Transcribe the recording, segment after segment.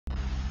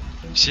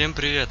Всем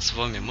привет, с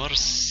вами Марс.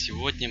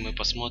 Сегодня мы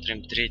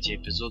посмотрим третий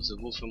эпизод The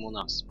Wolf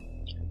Among Us.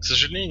 К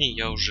сожалению,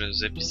 я уже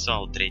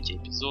записал третий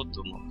эпизод,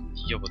 думал,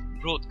 ёбаный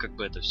рот, как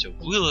бы это все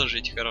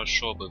выложить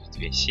хорошо бы, в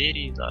 2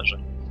 серии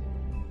даже.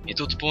 И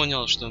тут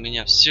понял, что у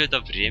меня все это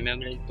время,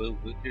 блядь, был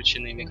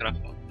выключенный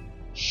микрофон.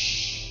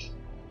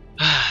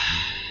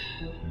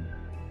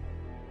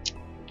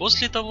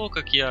 После того,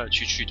 как я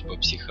чуть-чуть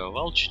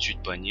попсиховал,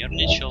 чуть-чуть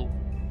понервничал.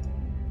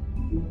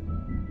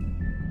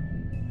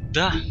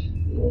 Да,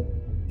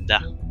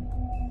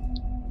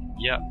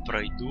 я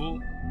пройду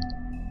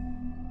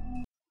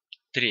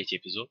третий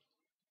эпизод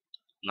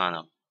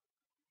наново.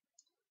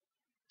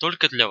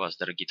 Только для вас,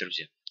 дорогие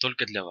друзья.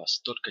 Только для вас.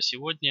 Только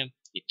сегодня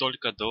и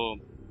только до,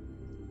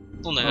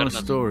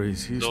 наверное,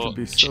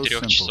 до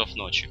 4 часов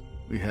ночи.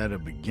 We had a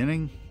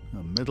beginning,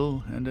 a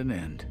middle, and an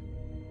end.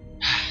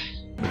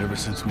 But ever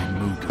since we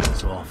moved to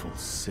this awful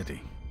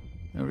city,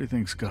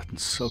 everything's gotten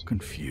so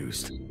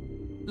confused.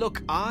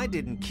 Look, I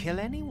didn't kill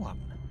anyone.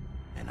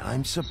 And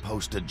I'm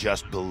supposed to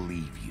just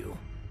believe you.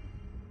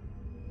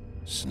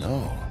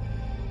 Snow.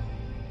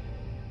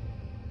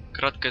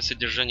 Краткое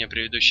содержание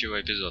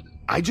предыдущего эпизода.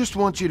 I just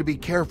want you to be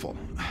careful.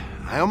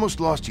 I almost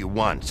lost you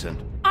once,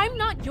 and... I'm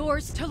not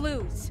yours to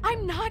lose.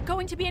 I'm not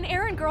going to be an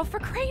errand girl for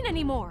Crane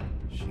anymore.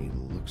 She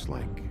looks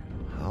like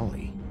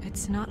Holly.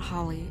 It's not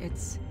Holly,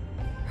 it's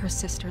her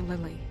sister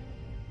Lily.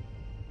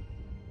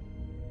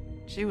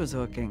 She was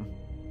hooking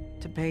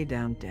to pay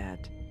down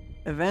debt.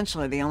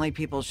 Eventually, the only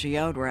people she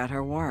owed were at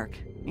her work.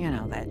 You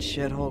know, that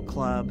shithole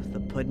club, the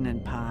pudding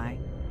and pie.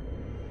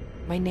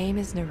 My name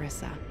is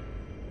Nerissa.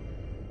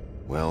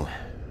 Well,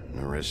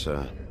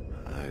 Nerissa,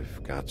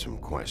 I've got some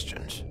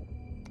questions.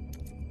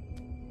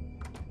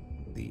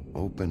 The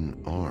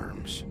open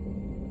arms.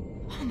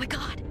 Oh my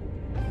god!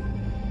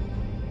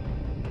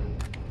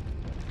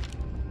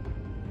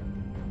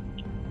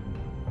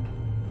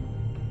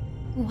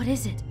 What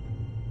is it?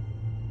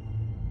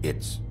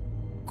 It's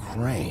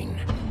Crane.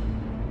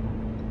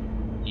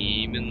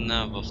 И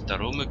именно во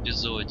втором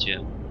эпизоде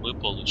мы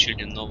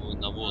получили новую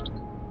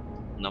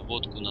наводку.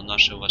 Наводку на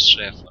нашего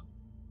шефа,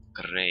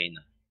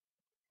 Крейна.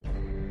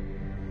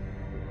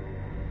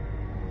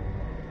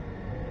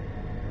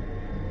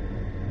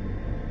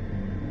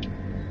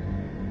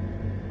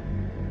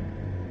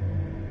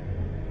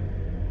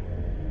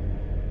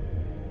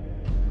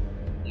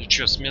 Ну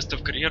чё, с места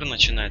в карьер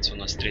начинается у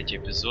нас третий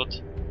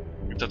эпизод.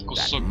 Этот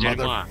кусок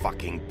дерьма.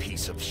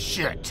 Piece of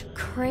shit.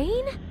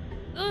 Crane?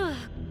 Ugh,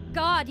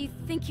 God, you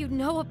think you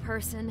know a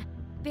person.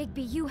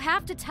 Bigby, you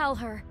have to tell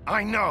her.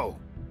 I know.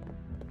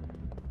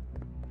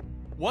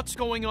 What's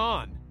going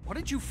on? What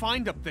did you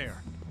find up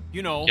there?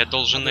 You know, Я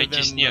должен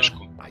найти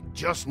Снежку. I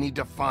just need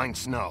to find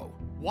Snow.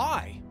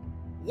 Why?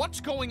 What's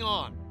going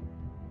on?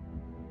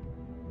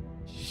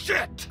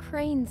 Shit!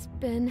 Crane's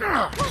been...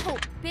 Whoa!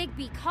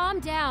 Bigby, calm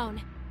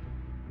down.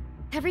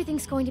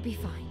 Everything's going to be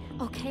fine,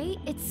 okay?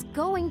 It's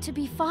going to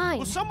be fine.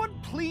 Will someone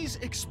please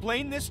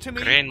explain this to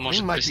me? Крейн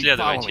может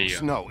преследовать ее.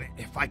 Snow.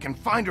 If I can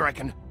find her, I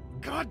can...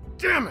 God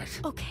damn it!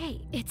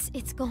 Okay,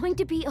 it's going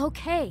to be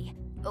okay.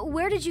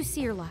 Where did you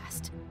see her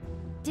last?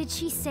 Did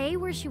she say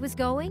where she was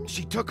going?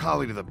 She took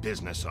Holly to the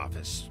business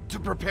office to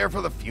prepare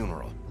for the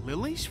funeral.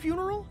 Lily's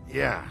funeral?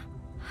 Yeah.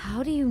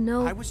 How do you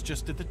know? I was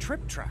just at the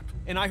Trip Trap,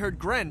 and I heard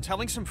Gren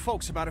telling some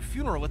folks about a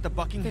funeral at the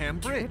Buckingham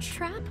the Bridge.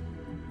 Trip Trap?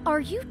 Are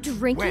you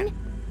drinking? When?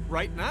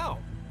 Right now.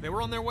 They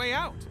were on their way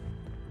out.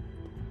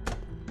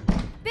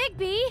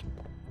 Bigby!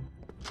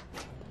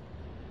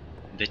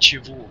 Да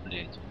чего,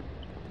 блядь?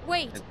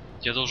 Wait.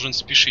 Я должен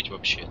спешить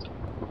вообще-то.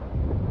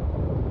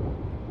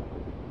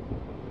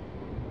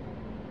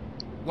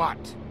 What?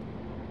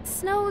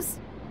 Snow's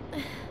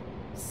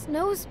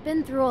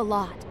been through a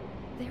lot.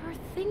 There are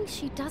things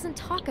she doesn't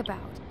talk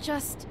about.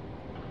 Just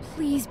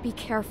please be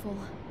careful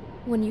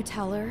when you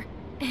tell her.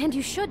 And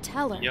you should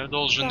tell her. Я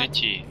должен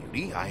идти.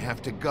 Beauty, I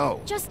have to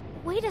go. Just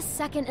wait a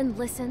second and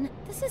listen.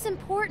 This is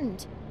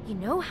important. You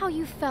know how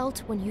you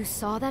felt when you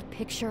saw that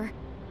picture?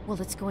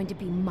 Well, it's going to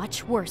be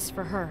much worse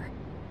for her.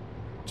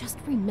 Just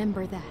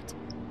remember that.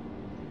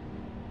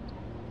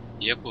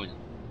 Я понял.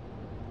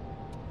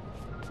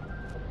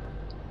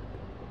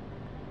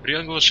 При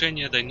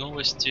оглашении этой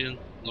новости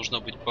нужно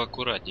быть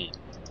поаккуратней.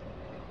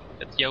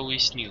 Это я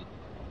уяснил.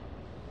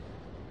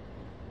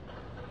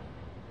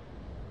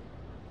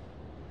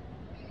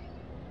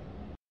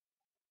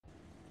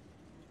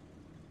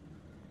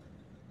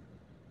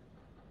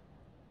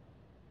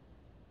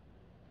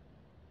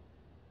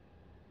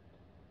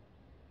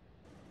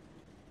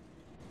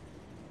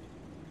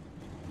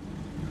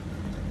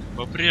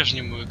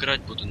 По-прежнему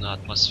играть буду на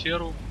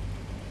атмосферу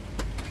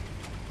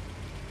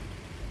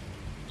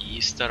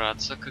и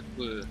стараться как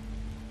бы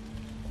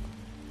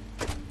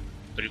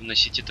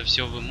привносить это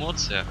все в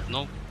эмоциях,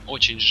 но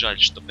очень жаль,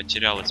 что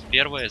потерялась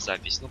первая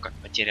запись. Ну как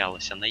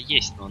потерялась, она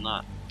есть, но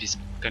она без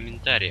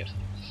комментариев.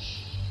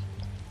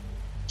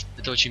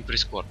 Это очень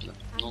прискорбно.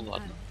 Ну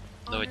ладно,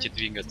 давайте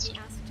двигаться.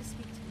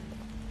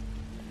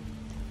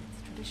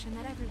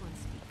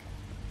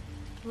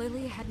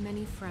 Lily had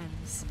many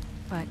friends,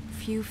 but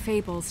few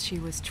fables she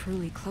was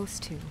truly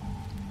close to.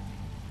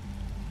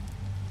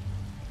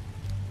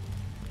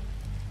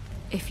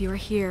 If you're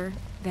here,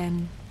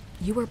 then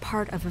you were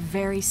part of a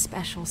very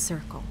special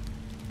circle.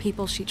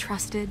 People she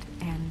trusted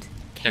and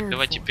Так, cared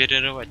давайте for.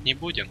 перерывать не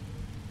будем.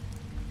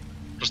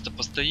 Просто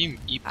постоим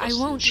и I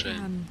won't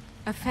послушаем.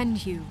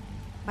 offend you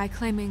by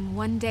claiming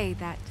one day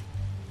that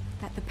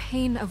the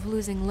pain of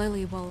losing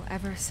Lily will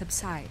ever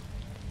subside.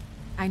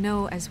 I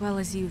know as well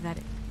as you that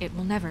it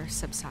will never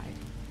subside.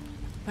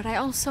 But I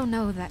also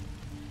know that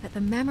the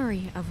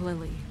memory of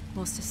Lily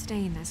will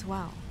sustain as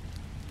well.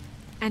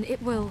 And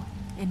it will,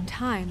 in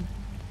time,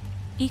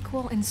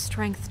 equal in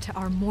strength to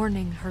our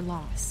mourning her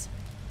loss.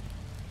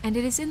 And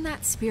it is in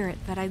that spirit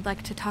that I'd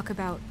like to talk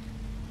about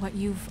what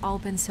you've all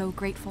been so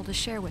grateful to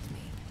share with me.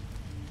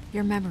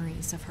 Your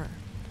memories of her.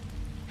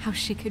 How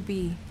she could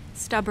be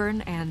stubborn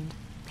and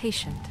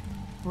patient,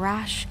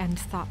 rash and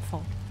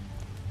thoughtful.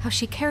 How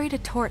she carried a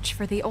torch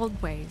for the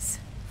old ways,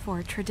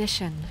 for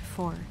tradition,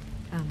 for,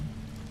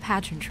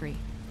 pageantry.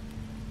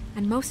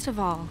 And most of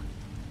all,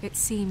 it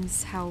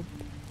seems how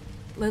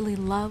Lily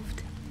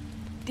loved,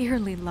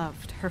 dearly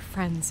loved her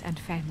friends and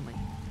family.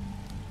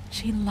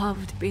 She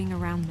loved being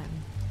around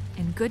them,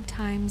 in good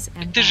times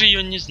and Ты же bad.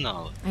 ее не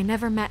знала. I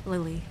never met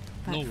Lily,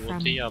 but Ну from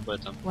вот и я об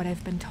этом. what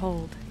I've been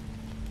told,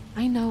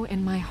 I know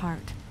in my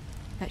heart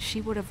that she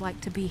would have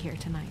liked to be here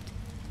tonight.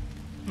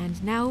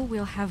 And now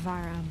we'll have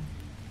our,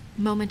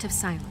 moment of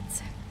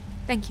silence.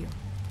 Thank you.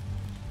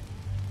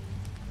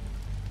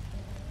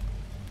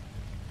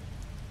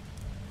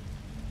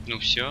 Ну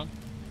все.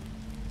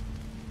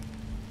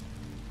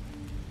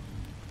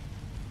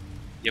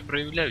 Я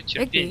проявляю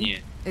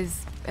терпение. Bigby,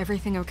 is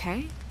everything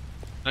okay?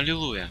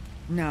 Аллилуйя.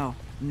 No,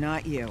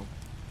 not you.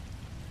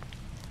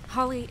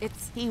 Holly,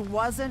 it's... He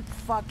wasn't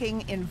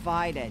fucking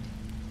invited.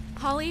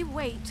 Holly,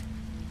 wait.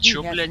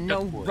 Чё, He has блядь,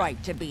 no такое?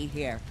 right to be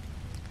here.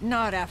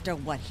 Not after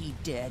what he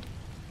did.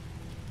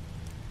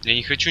 Я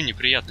не хочу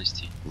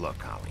неприятностей.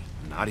 Look, Holly,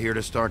 I'm not here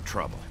to start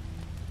trouble.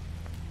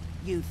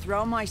 You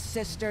throw my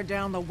sister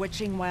down the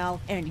witching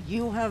well, and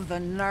you have the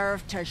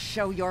nerve to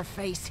show your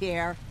face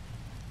here?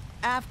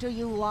 After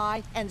you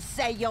lie and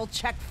say you'll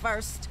check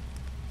first?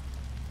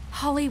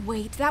 Holly,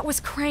 wait. That was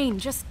Crane.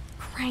 Just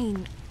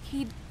Crane.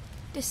 He'd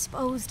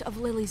disposed of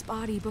Lily's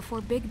body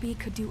before Bigby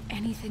could do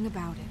anything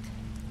about it.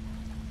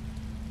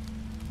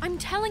 I'm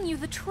telling you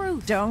the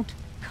truth. Don't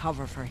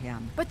cover for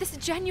him. But this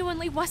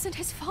genuinely wasn't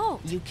his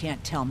fault. You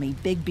can't tell me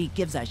Bigby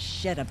gives a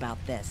shit about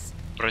this.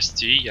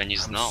 Прости, я не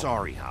I'm знал.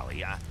 sorry,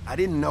 Holly. I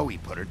didn't know he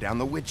put her down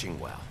the witching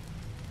well.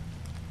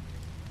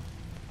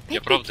 Я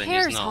Bigby правда не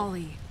cares, знал.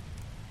 Holly.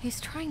 He's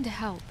trying to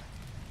help.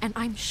 And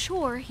I'm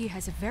sure he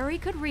has a very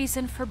good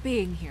reason for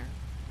being here.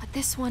 But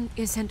this one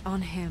isn't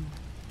on him.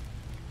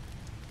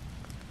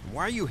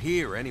 Why are you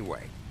here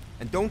anyway?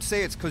 And don't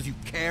say it's because you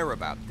care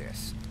about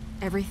this.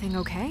 Everything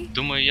okay?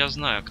 Думаю, я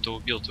знаю, кто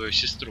убил твою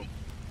сестру.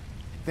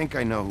 I think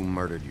I know who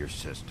murdered your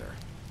sister.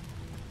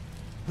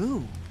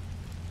 Who?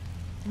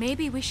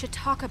 Maybe we should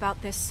talk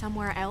about this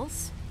somewhere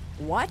else?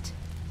 What?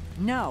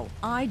 No,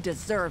 I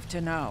deserve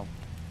to know.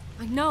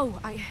 I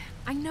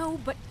know,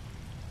 but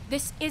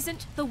this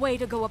isn't the way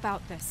to go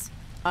about this.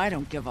 I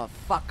don't give a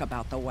fuck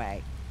about the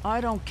way.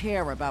 I don't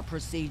care about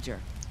procedure.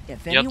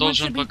 If Я anyone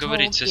должен should be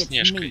поговорить told, со it's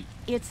Снежкой. me.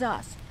 It's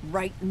us,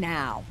 right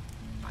now.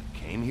 I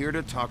came here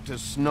to talk to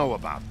Snow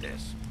about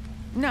this.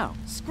 No,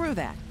 screw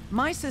that.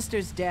 My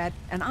sister's dead,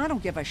 and I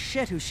don't give a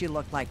shit who she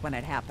looked like when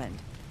it happened.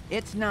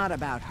 It's not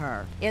about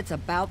her. It's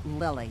about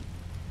Lily.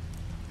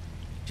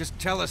 Just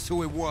tell us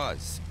who it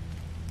was.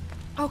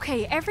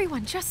 Okay,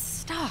 everyone, just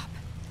stop.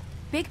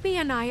 Bigby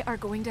and I are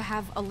going to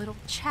have a little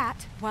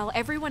chat while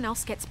everyone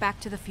else gets back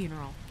to the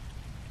funeral.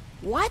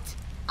 What?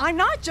 I'm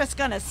not just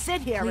gonna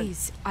sit here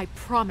Please, I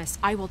promise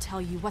I will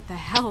tell you what the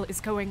hell is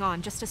going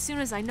on just as soon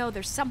as I know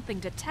there's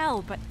something to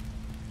tell, but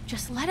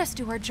just let us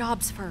do our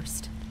jobs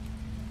first.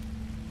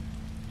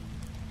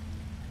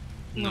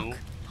 Ну, Look,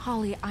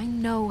 Holly, I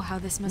know how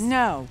this must...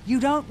 No, you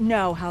don't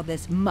know how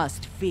this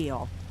must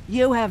feel.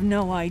 You have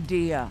no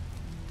idea.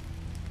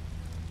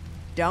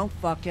 Don't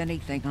fuck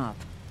anything up.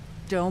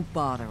 Don't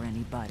bother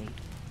anybody.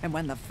 And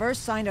when the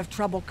first sign of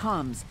trouble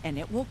comes, and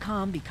it will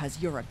come because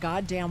you're a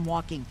goddamn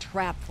walking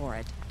trap for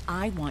it,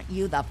 I want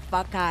you the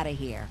fuck out of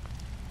here.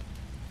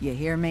 You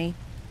hear me?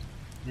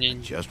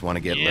 мне Just want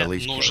to get не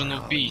Lily's нужен killer,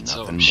 Holly, убийца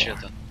nothing more.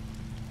 вообще-то.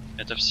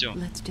 Это все.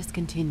 Let's just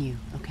continue,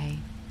 okay?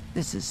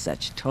 This is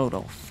such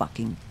total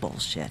fucking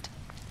bullshit.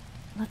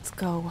 Let's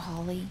go,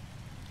 Holly.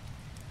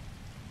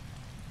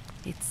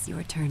 It's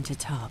your turn to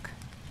talk.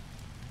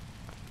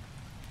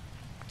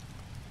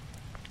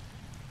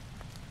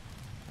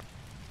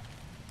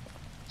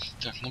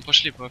 Так, ну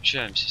пошли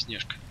пообщаемся,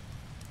 Снежка.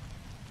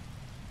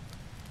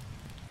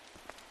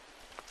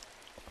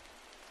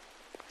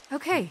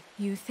 Okay,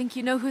 you think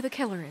you know who the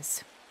killer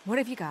is. What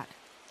have you got?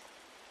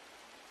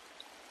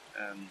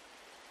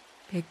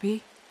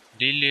 Bigby?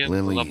 Лили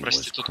Lily была was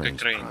проституткой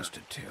Crane's Крейна.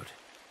 prostitute.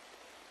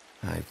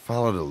 I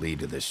followed a lead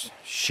to this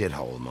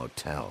shithole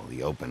motel,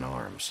 the Open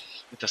Arms.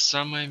 Это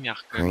самое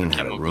мягкое, Crane как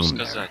я had a могу room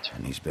there, сказать.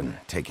 and he's been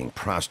taking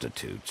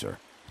prostitutes, or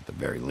at the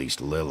very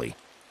least Lily,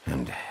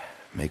 and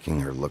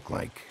making her look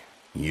like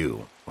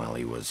you while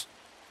he was,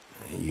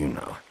 you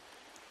know.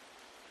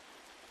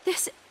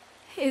 This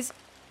is...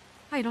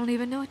 I don't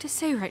even know what to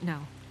say right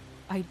now.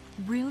 I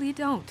really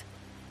don't.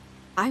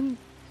 I'm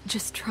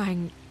just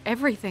trying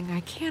everything I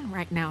can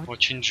right now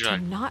Очень to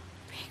жаль. not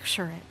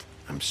picture it.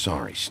 I'm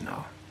sorry,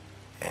 Snow.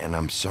 And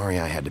I'm sorry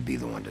I had to be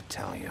the one to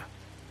tell you.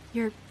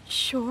 You're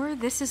sure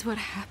this is what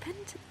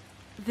happened?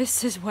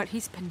 This is what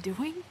he's been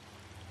doing?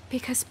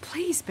 Because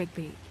please,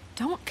 Bigby,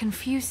 don't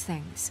confuse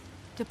things.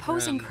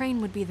 Deposing Crane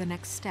would be the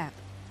next step.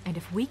 And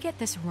if we get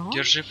this wrong,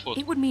 Держи фото.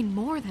 it would mean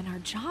more than our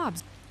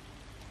jobs.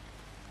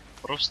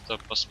 Просто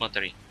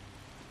посмотри.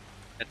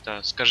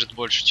 Это скажет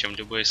больше, чем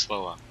любые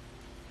слова.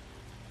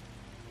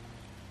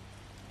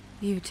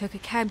 You took a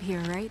cab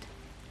here, right?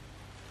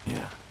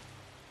 Yeah.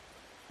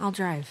 I'll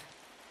drive.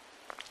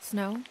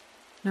 Snow,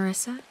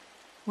 Narissa,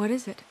 what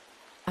is it?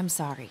 I'm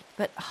sorry,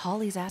 but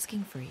Holly's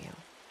asking for you.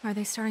 Are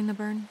they starting the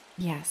burn?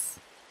 Yes.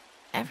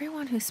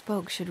 Everyone who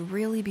spoke should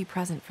really be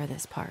present for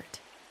this part.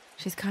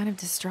 She's kind of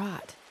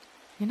distraught.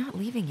 You're not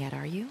leaving yet,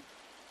 are you?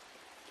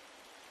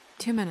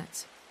 2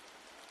 minutes.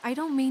 I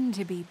don't mean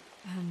to be,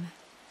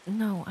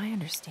 No, I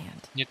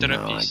understand. Не No, I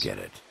торопись. get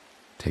it.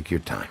 Take your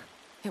time.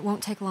 It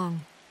won't take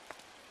long.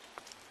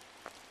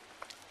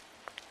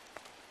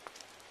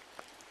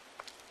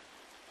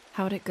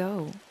 How'd it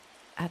go?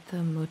 At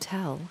the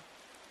motel?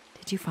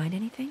 Did you find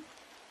anything?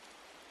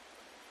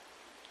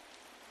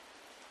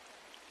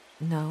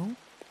 No?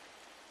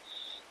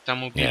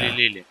 Там убили Yeah.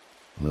 Лили.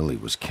 Lily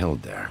was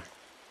killed there.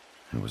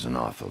 It was an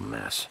awful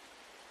mess.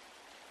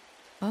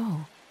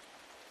 Oh.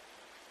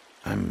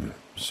 I'm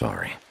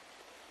sorry.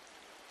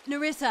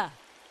 Narissa!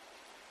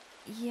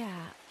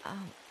 Yeah,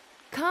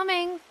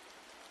 coming!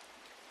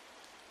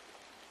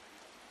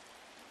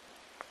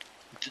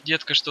 Эта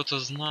детка что-то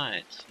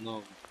знает,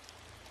 но...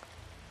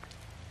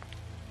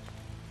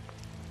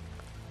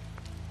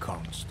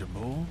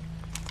 Constable?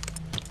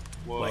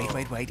 Whoa.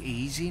 Wait,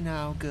 easy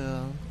now,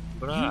 girl.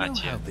 You know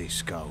Братья. how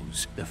this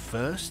goes. The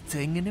first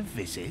thing in a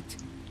visit,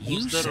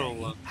 you say,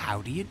 Здорово.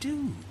 how do you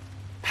do?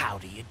 How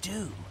do you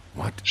do?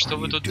 What Что are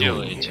вы you тут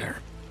doing делаете? here?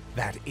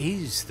 That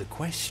is the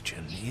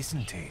question,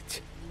 isn't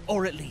it?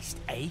 Or at least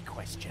a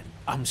question.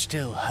 I'm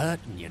still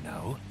hurting, you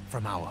know,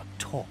 from our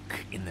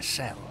talk in the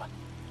cell.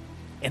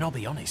 And I'll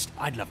be honest,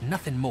 I'd love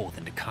nothing more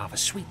than to carve a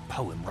sweet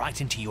poem right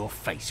into your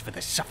face for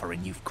the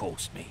suffering you've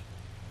caused me.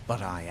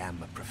 But I am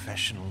a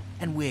professional,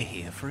 and we're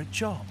here for a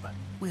job.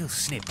 We'll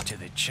snip to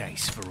the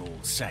chase for all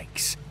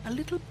sakes. A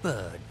little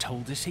bird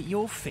told us that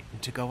you're fitting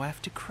to go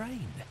after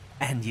Crane.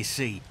 And you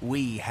see,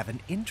 we have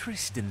an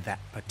interest in that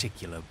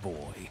particular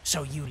boy.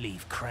 So you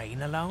leave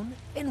Crane alone,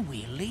 and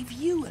we'll leave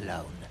you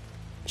alone.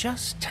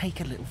 Just take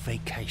a little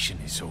vacation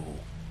is all.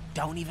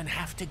 Don't even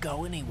have to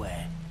go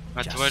anywhere.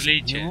 Just sit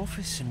in your Отвалите.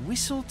 office and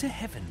whistle to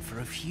heaven for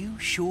a few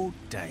short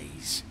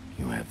days.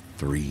 You have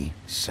 3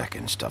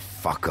 seconds to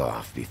fuck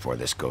off before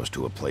this goes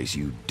to a place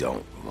you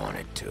don't want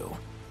it to.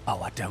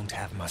 Oh, I don't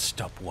have my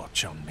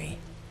stopwatch on me.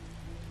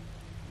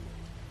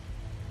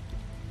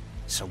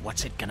 So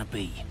what's it gonna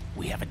be?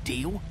 We have a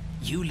deal?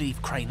 You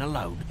leave Crane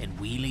alone, and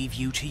we leave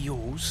you to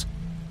yours?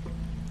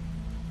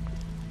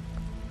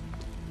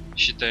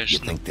 Считаешь, You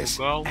think this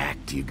напугал?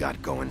 act you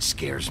got going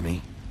scares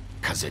me?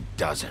 'Cause it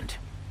doesn't.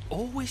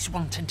 Always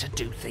wanting to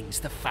do things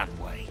the fun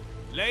way.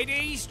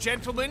 Ladies,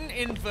 gentlemen,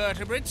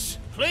 invertebrates,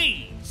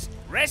 please,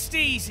 rest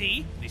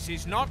easy. This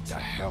is not... What the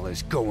hell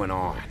is going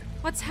on?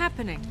 What's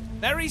happening?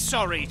 Very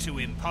sorry to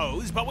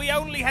impose, but we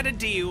only had a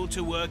deal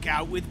to work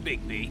out with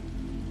Bigby.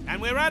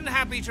 And we're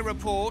unhappy to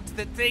report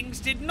that things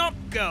did not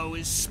go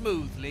as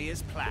smoothly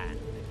as planned.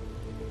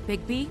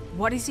 Bigby,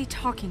 what is he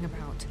talking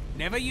about?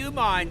 Never you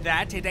mind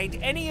that, it ain't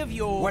any of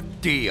your...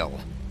 What deal?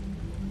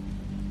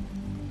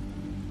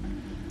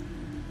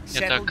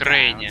 Settle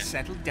Crane.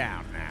 settle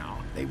down now.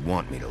 They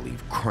want me to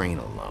leave Crane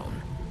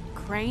alone.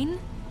 Crane?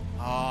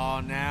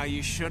 Oh, now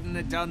you shouldn't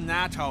have done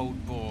that,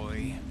 old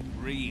boy.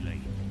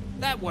 Really.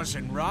 That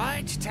wasn't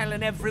right,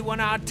 telling everyone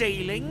our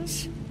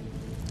dealings.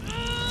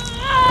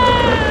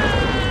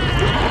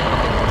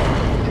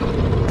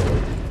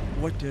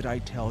 What did I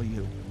tell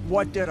you?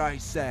 What did I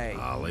say?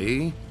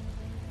 Ollie?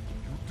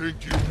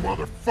 Think you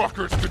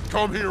motherfuckers could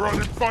come here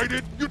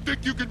uninvited? You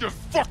think you can just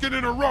fucking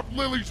interrupt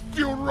Lily's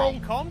funeral?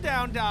 Calm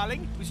down,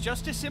 darling. It was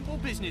just a simple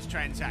business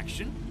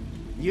transaction.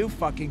 You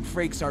fucking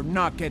freaks are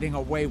not getting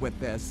away with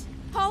this.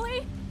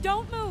 Holly,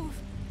 don't move.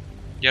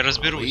 Я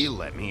разберусь. Ollie,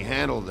 let me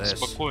handle this.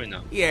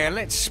 Спокойно. Yeah,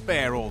 let's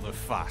spare all the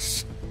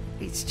fuss.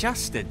 It's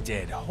just a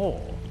dead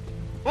whore.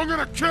 I'm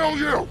gonna kill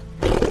you!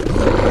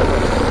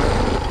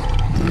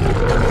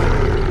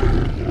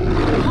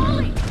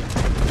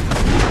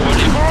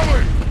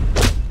 Holly!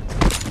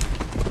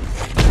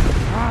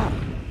 Holly!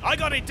 I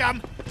got it,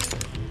 damn.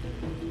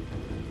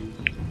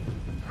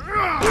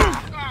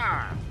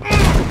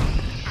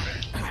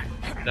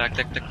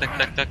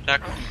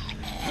 Так.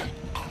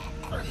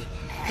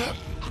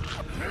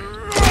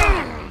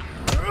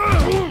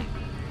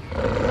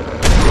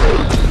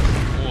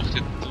 Ох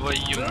ты,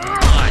 твою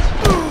мать!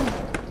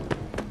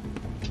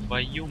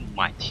 Твою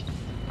мать!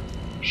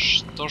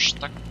 Что ж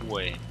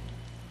такое?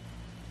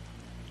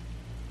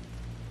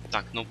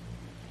 Так, ну,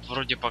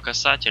 вроде по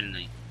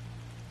касательной.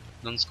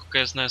 Но, насколько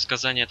я знаю,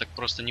 сказание так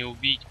просто не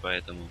убить,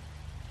 поэтому...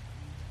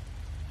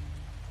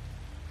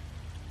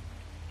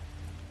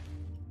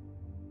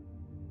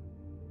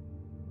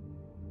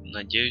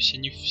 Надеюсь,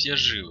 они все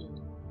живы.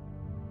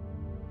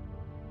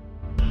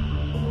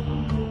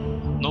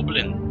 Но,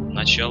 блин,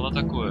 начало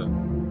такое.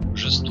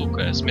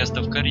 Жестокое, с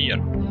места в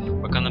карьер.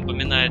 Пока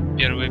напоминает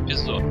первый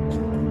эпизод.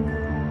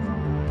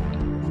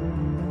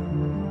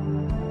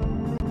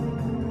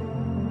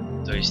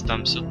 То есть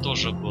там все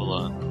тоже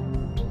было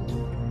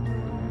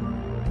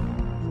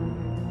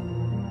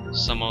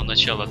с самого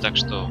начала так,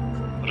 что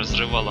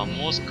разрывало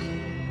мозг.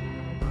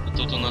 А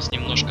тут у нас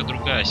немножко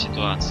другая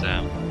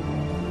ситуация.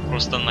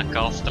 Просто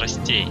накал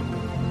страстей.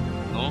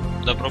 Ну,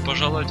 добро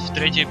пожаловать в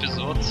третий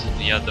эпизод.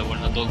 Я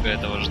довольно долго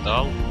этого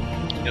ждал.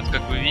 И вот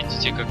как вы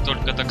видите, как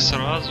только так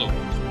сразу,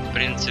 в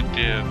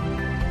принципе,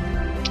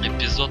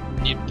 эпизод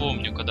не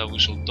помню, когда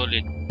вышел, то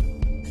ли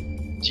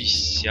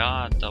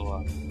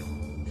 10-го,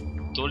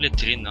 то ли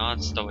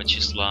 13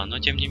 числа, но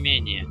тем не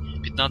менее,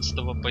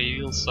 15-го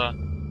появился,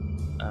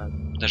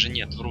 даже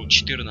нет, вру,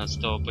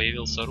 14-го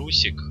появился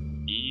Русик,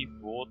 и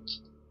вот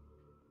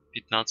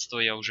 15-го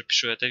я уже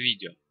пишу это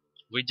видео.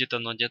 Выйдет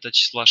оно где-то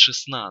числа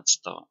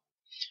 16-го.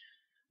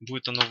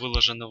 Будет оно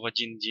выложено в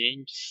один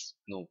день,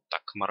 ну,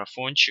 так,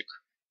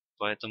 марафончик,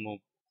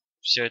 поэтому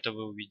все это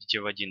вы увидите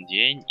в один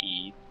день,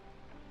 и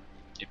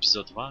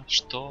эпизод 2,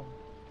 что?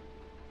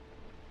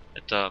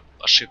 Это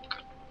ошибка.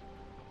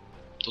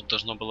 Тут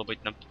должно было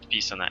быть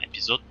написано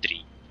эпизод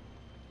 3.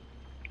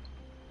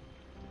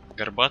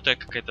 Горбатая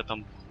какая-то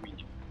там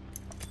хуйня.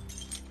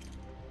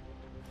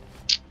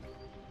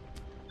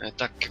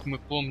 Так как мы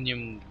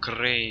помним,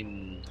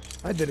 Крейн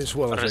I did as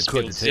well as I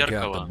could разбил to take out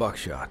the зеркало.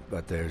 buckshot,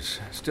 but there's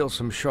still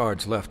some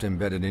shards left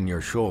embedded in your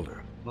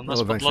shoulder. Но They'll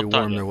нас eventually worm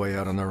подлатали. their way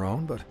out on their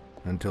own, but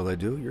until they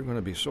do, you're going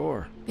to be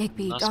sore.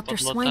 Bigby, Нас Dr.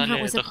 подлатали,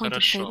 Swinehart was это appointed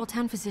хорошо.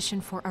 Fabletown physician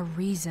for a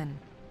reason.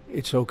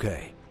 It's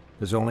okay.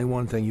 There's only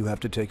one thing you have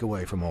to take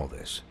away from all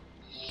this.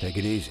 Take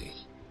it easy.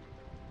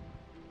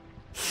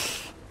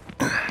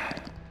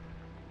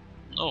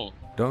 Ну,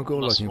 Don't go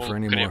у нас looking for Волк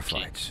any more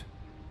крепкий. fights.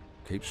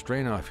 Keep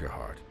strain off your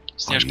heart.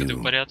 Снежка, ты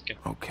в порядке?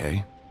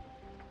 Okay?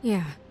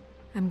 Yeah,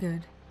 I'm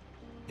good.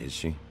 Is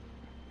she?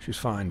 She's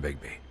fine,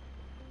 Bigby.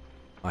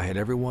 I had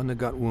everyone that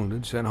got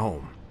wounded sent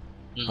home.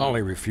 Мгм.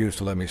 Holly refused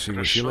to let me see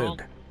where she Хорошо.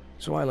 lived,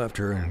 so I left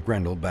her and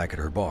Grendel back at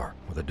her bar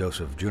with a dose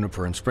of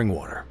juniper and spring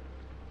water.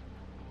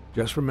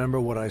 Just remember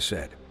what I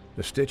said.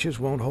 The stitches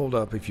won't hold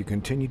up if you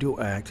continue to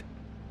act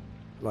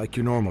like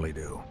you normally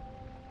do.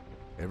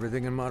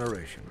 Everything in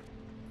moderation.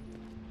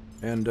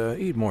 And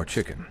eat more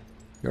chicken.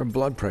 Your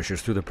blood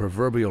pressure's through the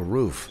proverbial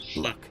roof.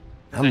 Look,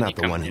 I'm not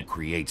the one who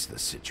creates the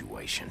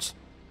situations.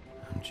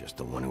 I'm just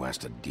the one who has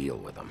to deal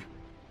with them.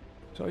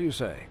 So you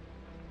say.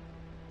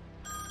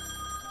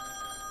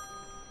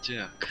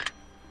 Так.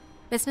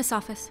 Business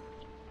office.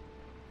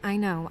 I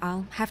know,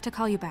 I'll have to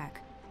call you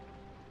back.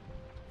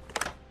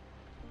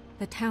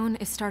 The town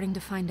is starting to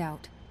find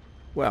out.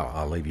 Well,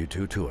 I'll leave you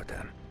two to it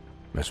then.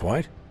 Miss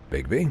White?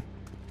 Bigby?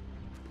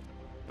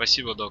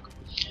 Спасибо, док.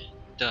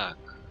 Так,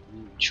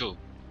 ну чё?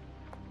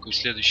 Какой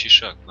следующий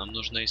шаг? Нам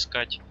нужно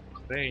искать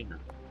Крейна.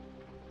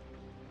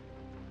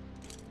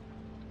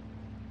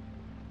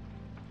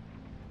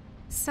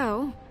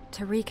 So,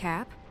 to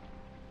recap,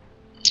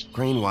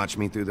 Crane watched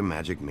me through the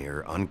magic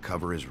mirror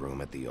uncover his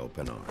room at the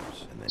open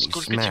arms, and then he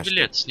Сколько smashed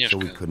тебе лет, it so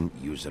we Снежка? couldn't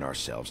use it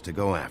ourselves to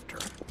go after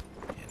him.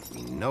 And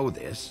we know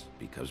this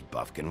because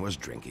Buffkin was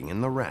drinking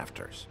in the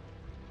rafters.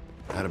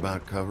 That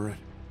about cover it?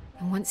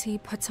 and once he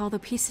puts all the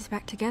pieces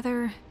back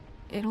together,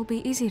 it'll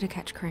be easy to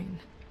catch Crane.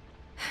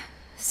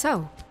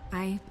 So,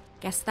 I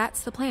guess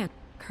that's the plan,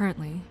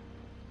 currently.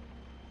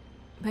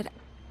 But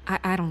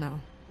I don't know.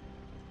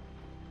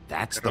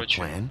 That's the Короче,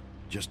 plan?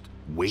 Just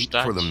wait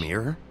for the ждать.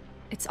 mirror?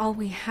 It's all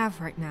we have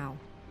right now.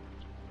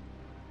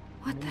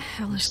 What the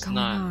hell is going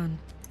знаю. on?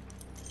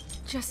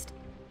 Just...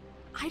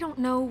 I don't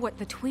know what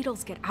the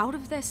Tweedles get out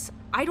of this.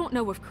 I don't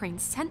know if Crane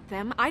sent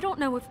them. I don't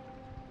know if...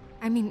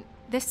 I mean,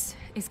 this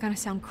is gonna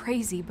sound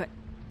crazy, but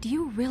do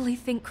you really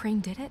think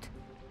Crane did it?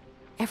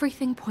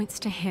 Everything points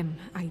to him.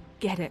 I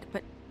get it,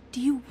 but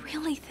do you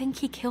really think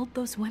he killed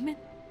those women?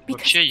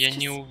 Вообще я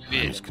не I'm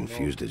уверен. as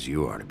confused as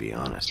you are, to be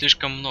honest.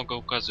 Слишком много I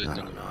указывает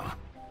на don't know.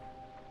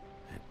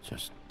 It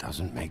just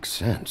doesn't make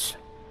sense.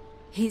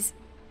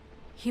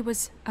 He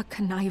was a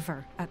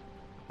conniver, a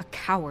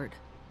coward,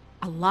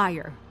 a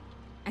liar.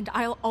 And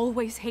I'll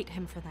always hate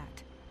him for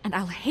that. And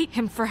I'll hate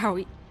him for how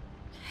he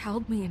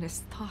held me in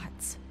his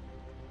thoughts.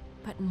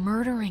 But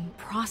murdering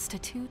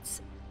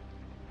prostitutes?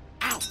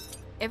 Ow!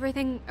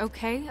 Everything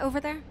okay over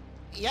there?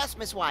 Yes,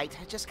 Miss White.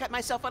 Just cut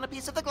myself on a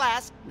piece of the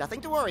glass.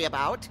 Nothing to worry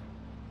about.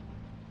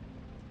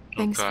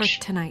 Thanks for gosh.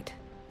 tonight,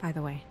 by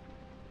the way.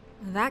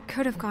 That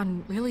could have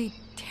gone really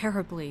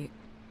terribly.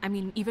 I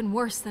mean, even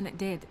worse than it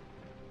did.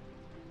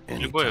 В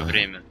любое Anytime.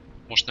 время.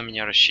 Можешь на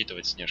меня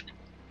рассчитывать, Снежка.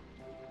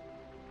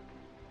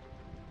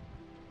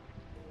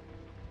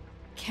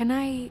 Can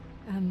I,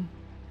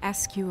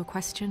 ask you a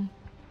question?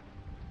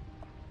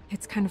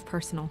 It's kind of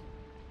personal.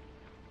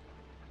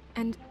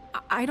 And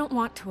I don't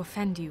want to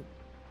offend you,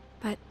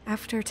 But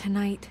after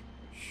tonight...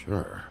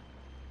 Sure.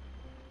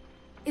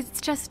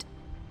 It's just...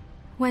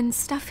 when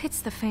stuff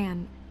hits the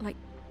fan,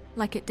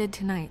 like it did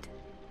tonight,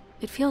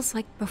 it feels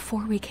like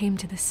before we came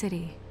to the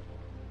city.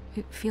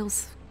 It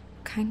feels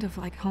kind of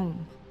like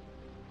home.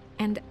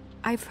 And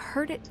I've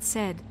heard it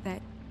said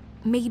that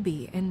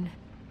maybe in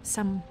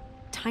some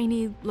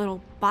tiny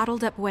little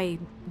bottled up way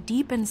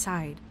deep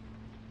inside,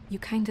 you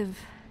kind of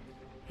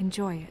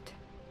enjoy it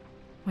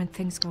when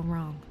things go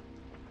wrong.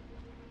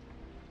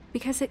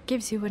 Because it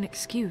gives you an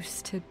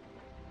excuse to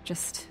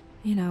just,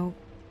 you know,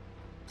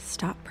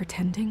 stop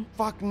pretending.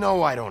 Fuck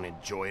no, I don't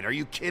enjoy it. Are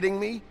you kidding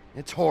me?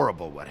 It's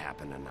horrible what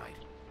happened tonight.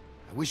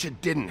 I wish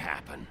it didn't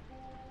happen.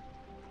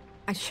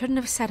 I shouldn't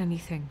have said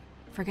anything.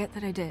 Forget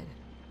that I did.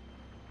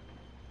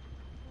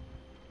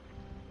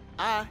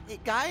 Hey,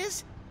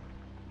 guys?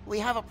 We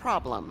have a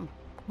problem.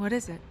 What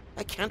is it?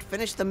 I can't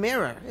finish the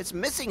mirror. It's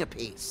missing a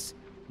piece.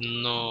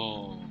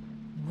 No.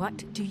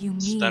 What do you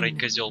mean, Старый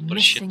козел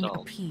missing a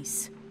просчитал.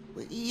 piece?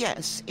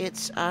 Yes,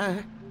 it's,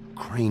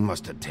 Crane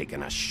must have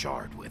taken a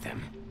shard with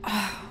him.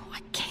 Oh, I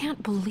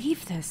can't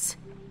believe this.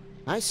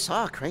 I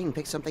saw Crane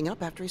pick something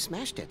up after he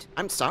smashed it.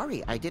 I'm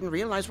sorry, I didn't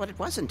realize what it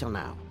was until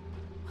now.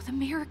 Well, the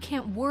mirror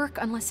can't work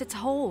unless it's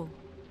whole.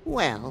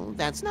 Well,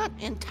 that's not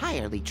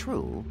entirely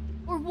true.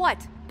 Or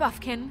what,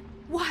 Buffkin?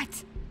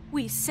 What?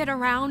 We sit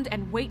around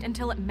and wait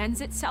until it mends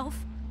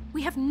itself?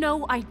 We have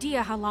no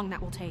idea how long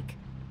that will take.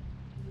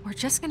 We're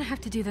just gonna have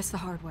to do this the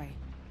hard way.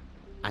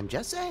 I'm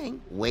just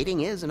saying,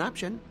 waiting is an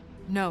option.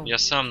 No. Я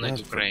сам найду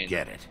Just Крейна.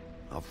 forget it.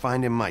 I'll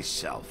find him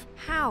myself.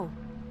 How?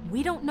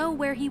 We don't know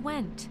where he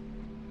went.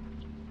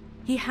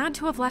 He had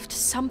to have left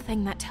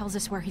something that tells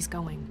us where he's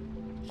going.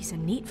 He's a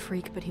neat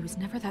freak, but he was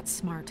never that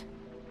smart.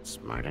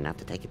 Smart enough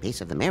to take a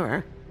piece of the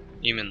mirror.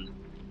 Именно.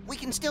 We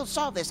can still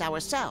solve this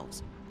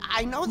ourselves.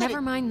 I know that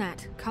Never mind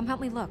that. Come help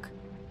me look.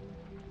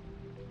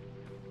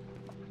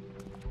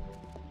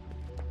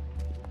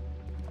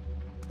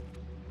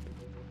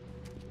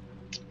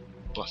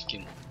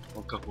 Бафкин,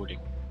 алкоголик.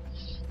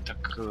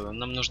 Так,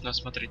 нам нужно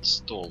осмотреть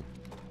стол.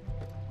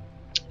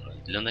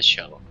 Для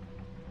начала.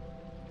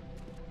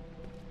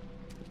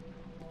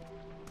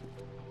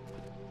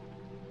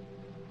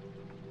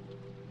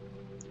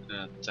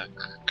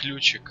 Так,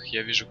 ключик.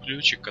 Я вижу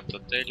ключик от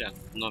отеля.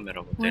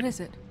 Номера в What отеле. is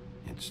it?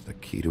 It's the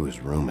key to his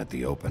room at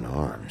the Open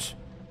Arms.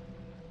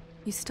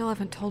 You still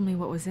haven't told me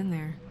what was in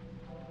there.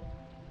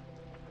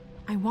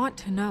 I want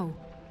to know.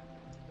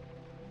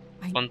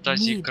 I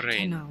Фантазии need to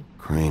Крейн. know.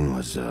 Crane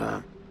was,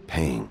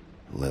 paying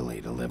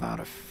Lily to live out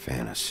a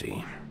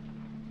fantasy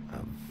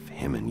of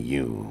him and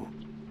you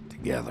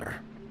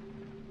together.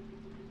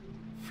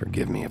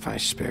 Forgive me if I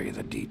spare you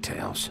the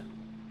details.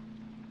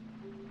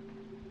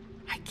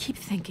 I keep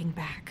thinking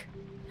back.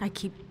 I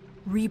keep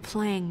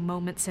replaying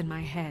moments in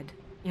my head.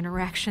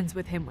 Interactions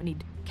with him when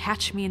he'd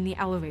catch me in the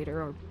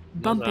elevator or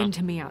bump да.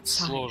 into me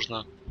outside.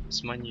 Сложно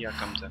с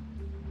маньяком-то.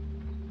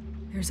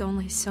 There's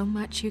only so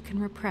much you can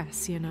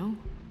repress, you know?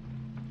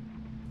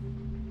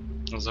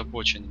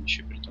 Озабоченным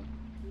еще при том.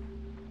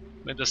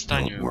 Мы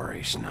достанем Don't его.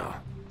 worry, Snow.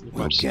 Не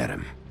We'll бойся. get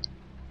him.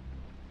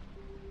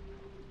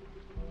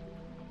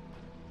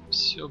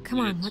 Все Come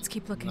on, будет let's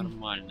keep looking.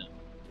 нормально.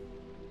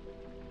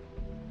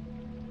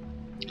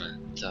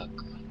 Так.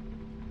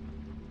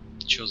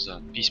 Чё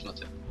за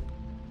письма-то?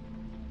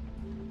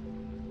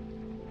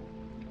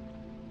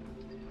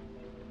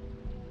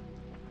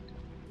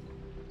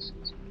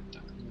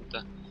 Так,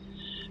 ну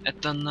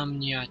это нам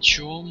ни о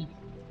чем.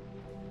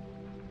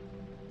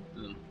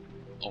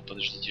 О,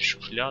 подождите,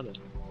 шуфляда.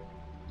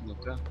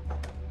 Ну-ка.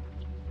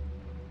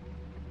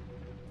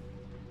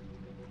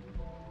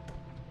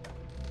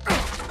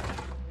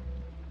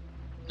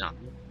 А,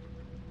 ну.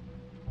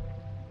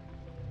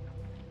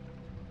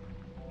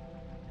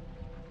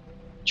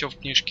 Чё в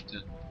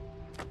книжке-то?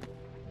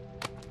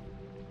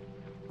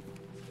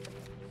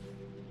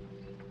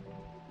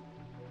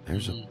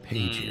 There's a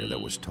page here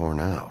that was torn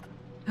out.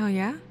 Oh,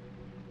 yeah?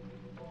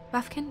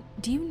 Buffkin,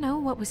 do you know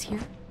what was here?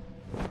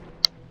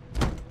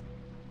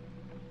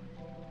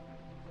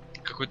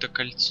 Какое-то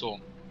кольцо.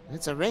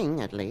 It's a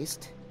ring, at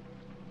least.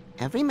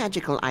 Every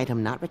magical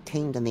item not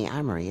retained in the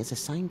armory is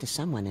assigned to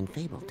someone in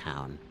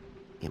Fabletown.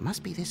 It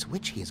must be this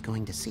witch he is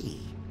going to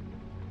see.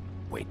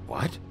 Wait,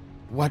 what?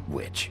 What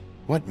witch?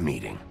 What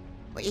meeting?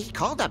 Well, he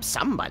called up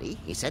somebody.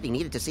 He said he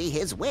needed to see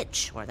his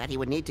witch, or that he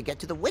would need to get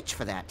to the witch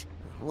for that.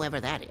 Whoever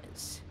that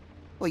is.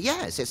 Well,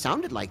 yes, it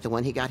sounded like the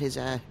one he got his,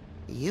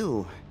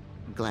 you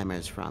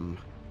glamours from.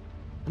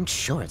 I'm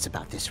sure it's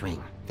about this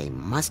ring. They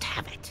must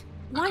have it.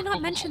 Why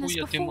not mention this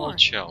Хуя ты before?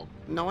 молчал?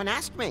 No one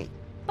asked me.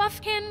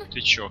 Buffkin!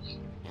 Ты чё?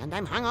 And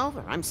I'm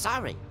hungover. I'm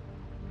sorry.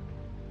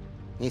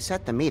 He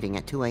set the meeting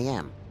at 2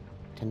 a.m.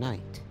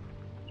 tonight.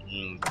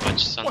 2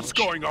 часа What's ночи.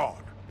 going on?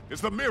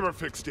 Is the mirror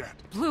fixed yet?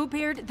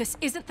 Bluebeard, this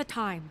isn't the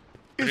time.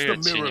 Is the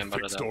Привет, mirror синяя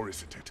fixed борода. or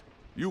isn't it?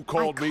 You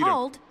called I me to...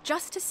 called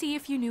just to see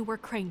if you knew where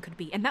Crane could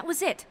be, and that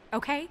was it,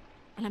 okay?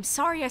 And I'm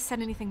sorry I said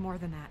anything more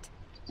than that.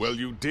 Well,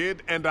 you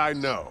did, and I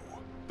know.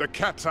 The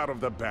cat's out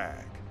of the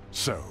bag.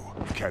 So,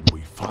 can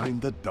we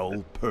find the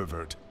dull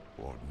pervert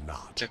or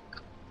not?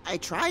 Так, I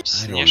tried.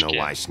 I don't know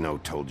why Snow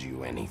told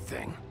you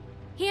anything.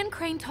 He and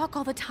Crane talk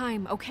all the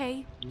time,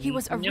 okay? He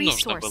was a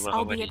resource,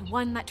 albeit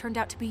one that turned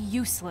out to be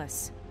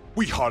useless.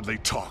 We hardly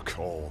talk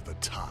all the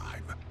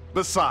time.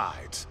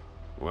 Besides,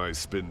 why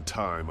spend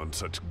time on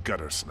such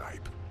gutter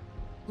snipe?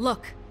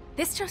 Look,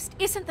 this just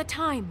isn't the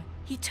time.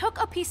 He took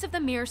a piece of the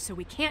mirror, so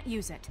we can't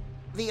use it.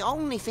 The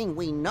only thing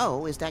we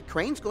know is that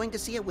Crane's going to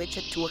see a witch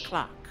at 2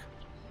 o'clock.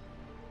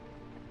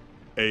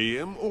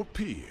 AM or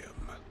PM?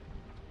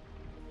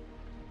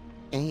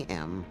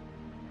 AM.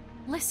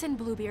 Listen,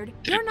 Bluebeard,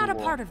 you're not a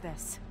part of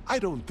this. I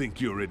don't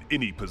think you're in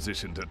any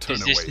position to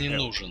turn away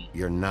help.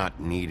 You're not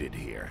needed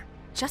here.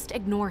 Just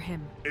ignore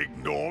him.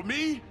 Ignore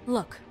me?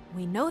 Look,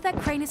 we know that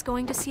Crane is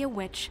going to see a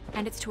witch,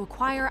 and it's to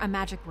acquire a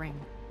magic ring.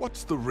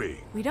 What's the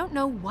ring? We don't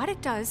know what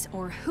it does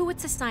or who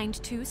it's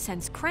assigned to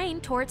since Crane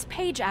tore its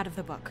page out of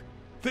the book.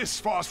 This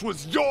farce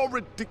was your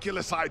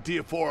ridiculous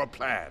idea for a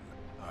plan.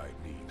 I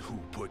mean, who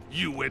put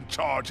you in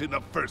charge in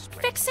the first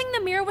place? Fixing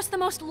the mirror was the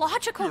most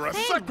logical thing. You're a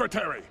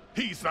secretary.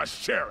 He's the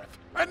sheriff.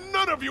 And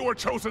none of you were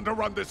chosen to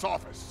run this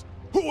office.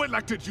 Who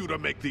elected you to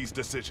make these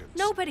decisions?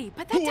 Nobody,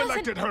 but that Who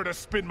elected her to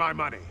spend my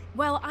money?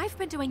 Well, I've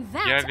been doing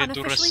that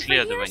unofficially for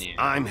years.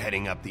 I'm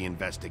heading up the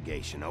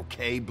investigation,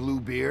 okay,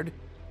 Bluebeard?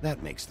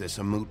 That makes this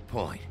a moot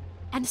point.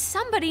 And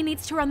somebody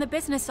needs to run the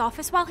business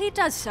office while he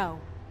does so.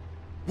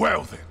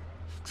 Well then,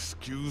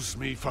 excuse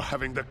me for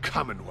having the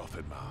Commonwealth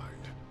in mind.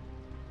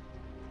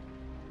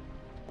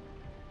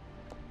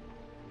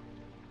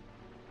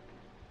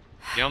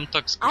 Я вам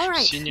так скажу,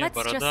 синяя let's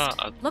борода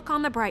just look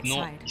on the bright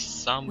side.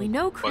 из самых We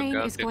know Crane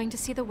is богатых going to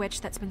see the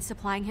witch that's been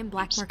supplying him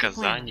black market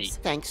сказаний glamours.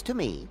 Thanks to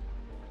me.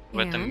 в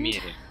этом And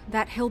мире.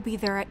 that he'll be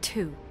there at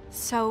 2.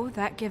 So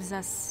that gives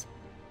us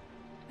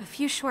a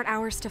few short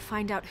hours to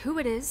find out who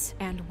it is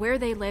and where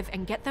they live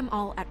and get them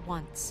all at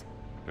once.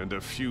 And a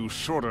few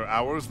shorter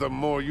hours, the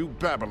more you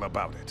babble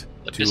about it.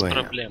 Да без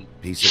проблем.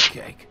 Piece of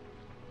cake.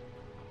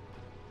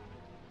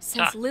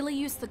 Since Lily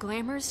used the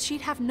glamours,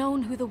 she'd have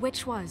known who the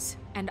witch was.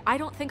 And I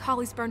don't think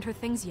Holly's burned her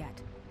things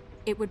yet.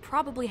 It would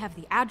probably have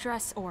the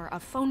address or a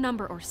phone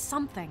number or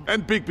something.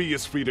 And Bigby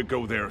is free to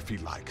go there if he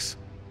likes.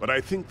 But I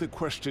think the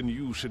question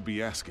you should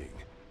be asking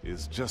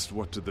is just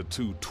what do the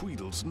two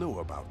Tweedles know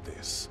about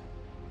this?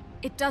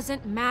 It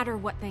doesn't matter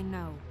what they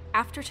know.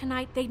 After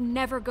tonight, they'd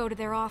never go to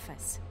their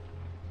office.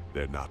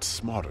 They're not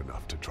smart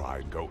enough to try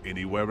and go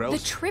anywhere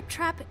else. The Trip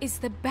Trap is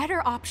the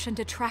better option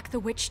to track the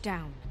witch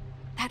down.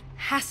 That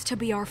has to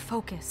be our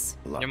focus.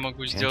 Look,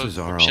 chances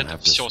are I'll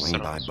have to swing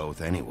by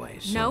both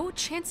anyways. So... No,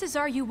 chances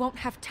are you won't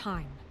have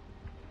time.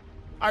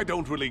 I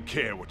don't really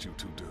care what you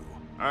two do.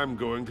 I'm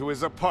going to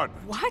his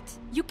apartment. What?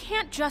 You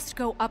can't just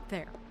go up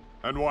there.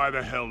 And why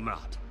the hell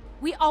not?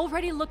 We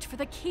already looked for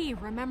the key,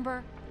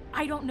 remember?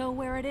 I don't know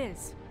where it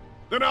is.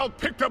 Then I'll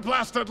pick the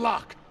blasted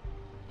lock!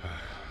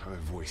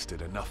 I've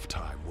wasted enough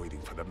time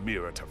waiting for the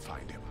mirror to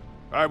find him.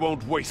 I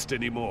won't waste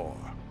any more.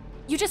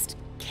 You just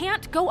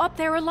can't go up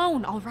there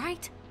alone, all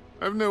right?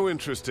 I've no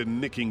interest in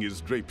nicking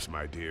his drapes,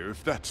 my dear,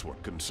 if that's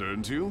what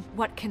concerns you.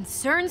 What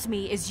concerns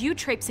me is you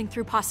traipsing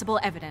through possible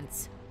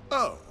evidence.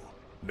 Oh,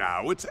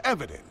 now it's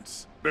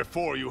evidence.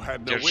 Before you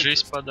had no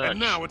interest, and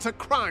now it's a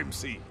crime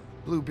scene.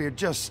 Bluebeard,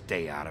 just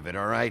stay out of it,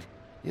 all right?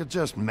 You'll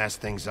just mess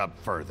things up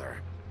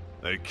further.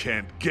 They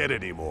can't get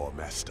any more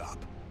messed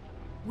up.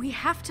 We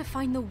have to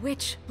find the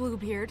witch,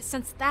 Bluebeard,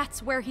 since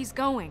that's where he's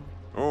going.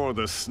 Or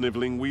the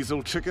sniveling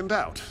weasel chickened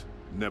out.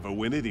 Never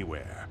went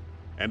anywhere.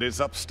 And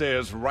is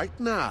upstairs right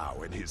now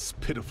in his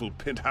pitiful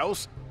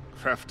penthouse,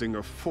 crafting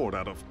a fort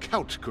out of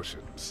couch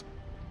cushions.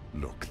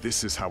 Look,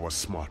 this is how a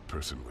smart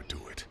person would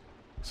do it.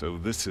 So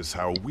this is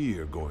how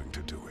we're going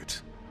to do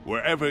it.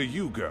 Wherever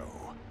you go,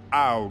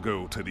 I'll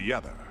go to the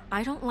other.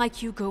 I don't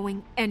like you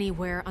going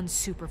anywhere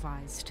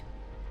unsupervised.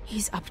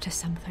 He's up to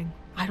something.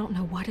 I don't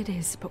know what it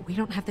is, but we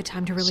don't have the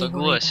time to really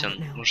worry about it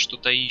now. Он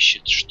что-то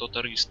ищет,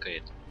 что-то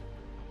рыскает.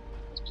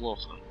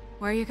 Плохо.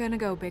 Where are you gonna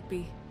go,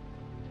 Bigby?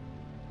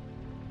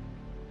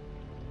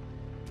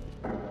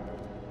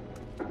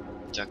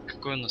 Так,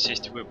 какой у нас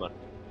есть выбор?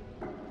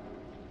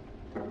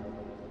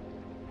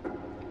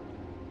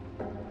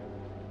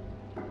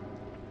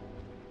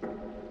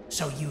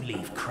 So you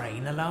leave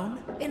Crane alone,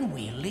 and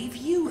we'll leave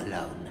you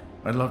alone.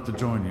 I'd love to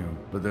join you,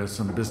 but there's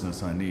some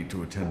business I need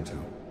to attend to.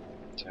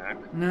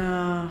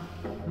 No,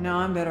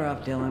 I'm better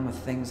off dealing with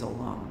things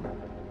alone.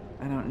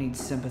 I don't need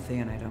sympathy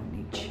and I don't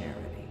need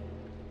charity.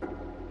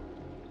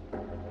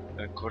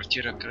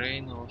 Квартира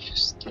Крейна,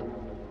 офис.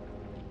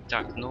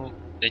 Так, ну,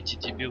 эти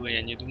дебилы,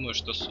 я не думаю,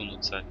 что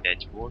сунутся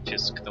опять в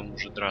офис. К тому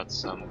же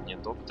драться мне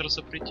доктор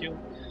запретил.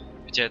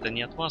 Хотя это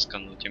не отмазка,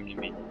 но тем не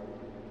менее.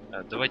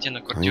 Давайте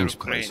на квартиру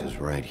Крейна.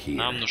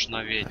 Нам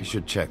нужна ведьма. I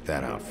should check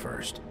that out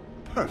first.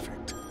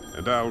 Perfect.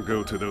 And I'll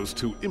go to those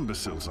two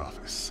imbeciles'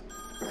 office.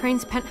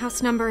 Crane's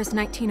penthouse number is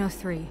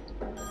 1903.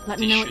 Let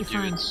me know what you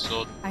find.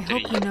 I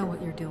hope you know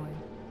what you're doing.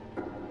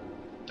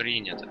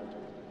 Принято.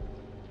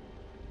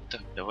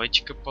 Так,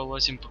 давайте-ка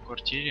полазим по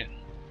квартире.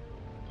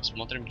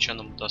 Посмотрим, что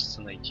нам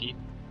удастся найти.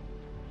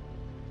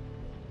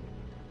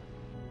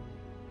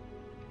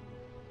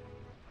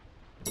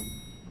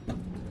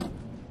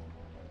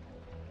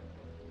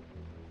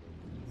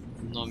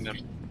 Номер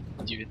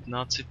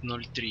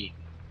 1903.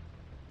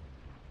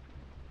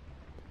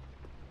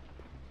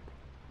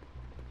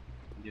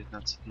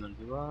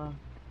 1902.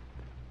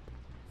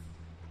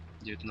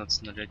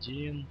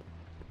 1901.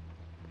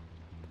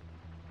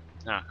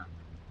 Ага.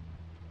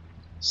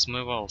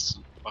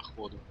 Смывался,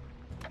 походу.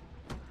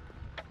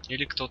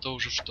 Или кто-то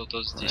уже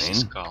что-то здесь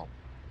искал.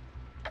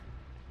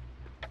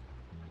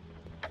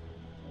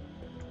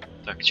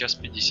 Так, час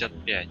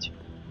 55.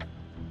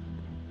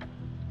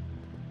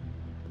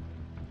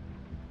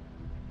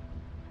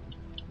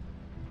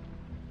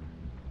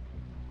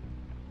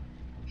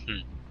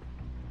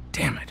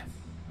 Damn it.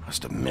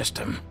 Must have missed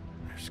him.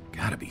 There's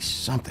gotta be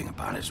something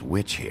about his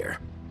witch here.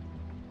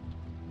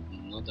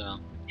 Ну да,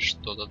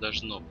 что-то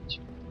должно быть.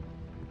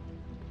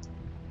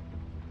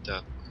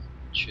 Так,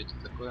 что это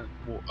такое?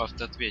 О,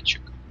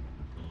 автоответчик.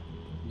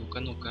 Ну-ка,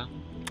 ну-ка.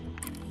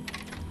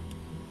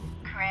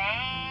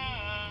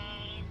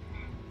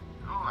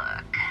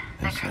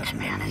 This hasn't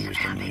been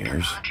used in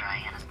years.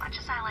 And as much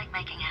as I like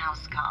making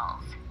house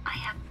calls, I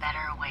have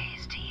better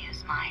ways to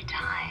use my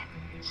time.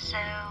 So,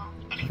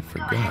 if you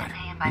could go ahead and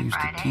pay him by I used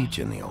Friday, to teach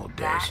in the old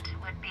days. that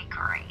would be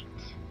great.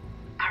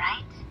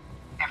 Alright?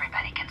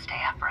 Everybody can stay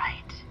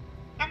upright.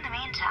 In the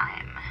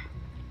meantime,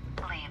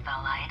 leave the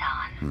light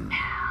on,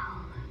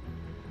 pal.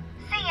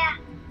 See ya!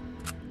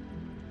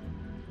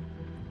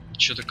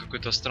 Что-то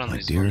какой-то странный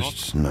My звонок. dearest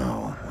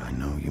Snow, I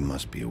know you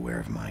must be aware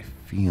of my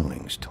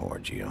feelings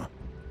towards you.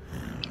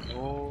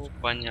 О,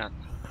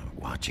 понятно.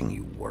 Watching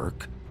you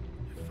work,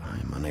 if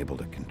I'm unable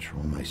to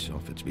control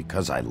myself, it's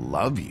because I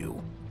love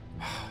you.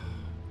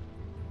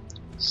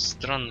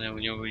 Странная у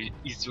него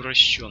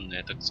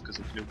извращенная, так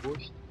сказать,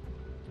 любовь.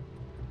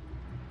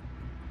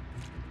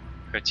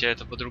 Хотя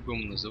это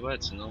по-другому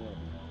называется, но ладно.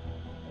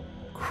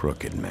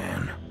 Crooked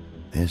man.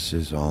 This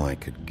is all I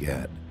could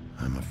get.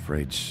 I'm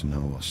afraid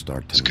Snow will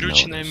start to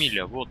Скрюченная notice.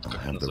 Миля, вот I'll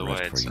как have the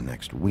rest for называется. you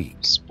next week.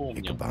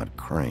 Вспомнил. Ichabod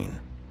Crane.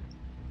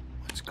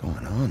 What's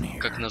going on here?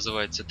 Как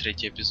называется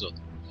третий эпизод?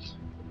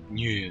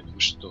 Нет, вы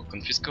что,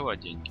 конфисковать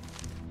деньги?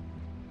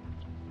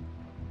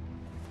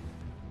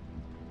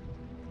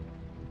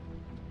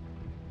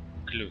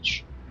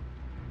 Ключ.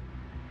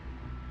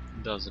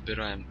 Да,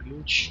 забираем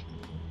ключ.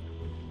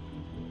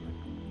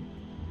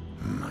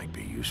 Might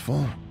be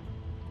useful.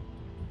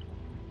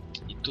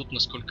 И тут,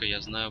 насколько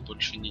я знаю,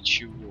 больше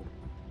ничего.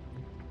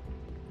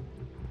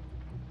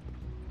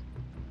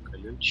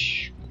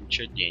 Ключ,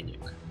 куча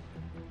денег.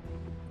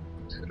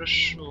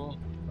 Хорошо,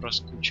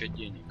 раз куча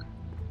денег.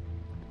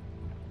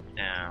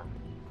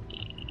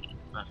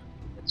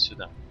 Вот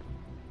сюда.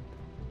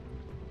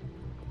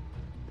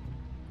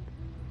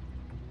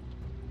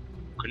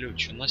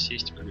 Ключ, у нас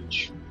есть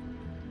ключ.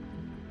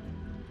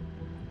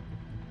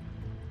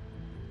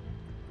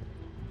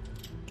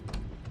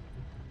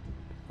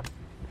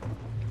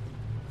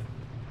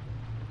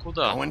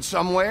 Куда? Going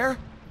somewhere?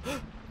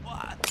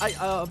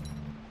 Jack?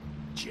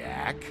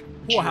 Jack.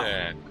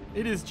 Wow.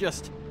 It is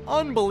just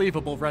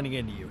unbelievable running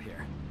into you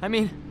here. I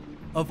mean,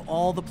 of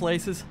all the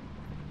places.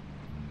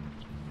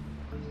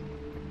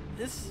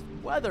 This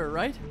weather,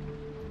 right?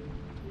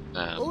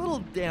 A little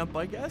damp,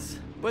 I guess.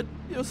 But,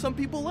 you know, some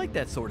people like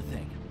that sort of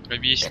thing.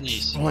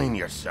 Объяснись. Explain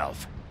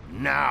yourself.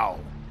 Now.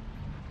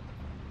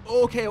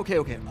 Okay.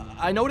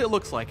 I know what it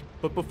looks like,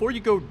 but before you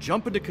go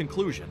jumping to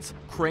conclusions,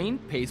 Crane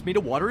pays me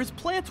to water his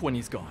plants when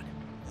he's gone.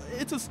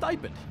 It's a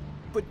stipend.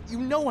 But you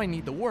know I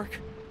need the work.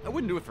 I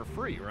wouldn't do it for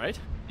free, right?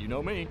 You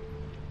know me.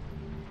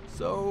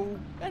 So,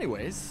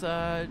 anyways,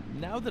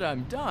 now that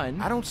I'm done...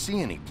 I don't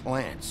see any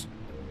plants.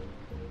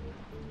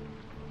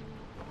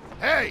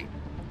 Hey!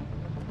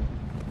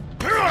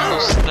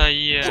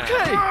 Стоять!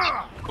 Okay!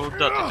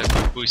 Куда ты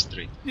такой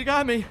быстрый? You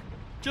got me.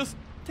 Just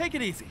take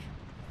it easy.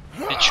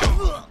 Ты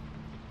чё?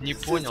 Не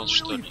понял,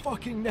 что ли?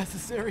 Fucking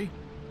necessary.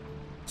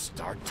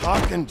 Start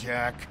talking,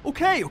 Jack.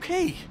 Okay.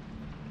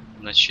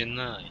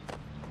 Начинай.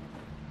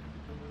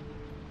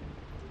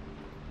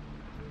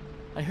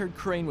 I heard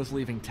Crane was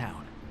leaving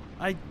town.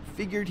 I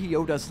figured he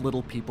owed us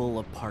little people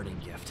a parting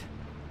gift.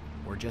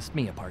 Or just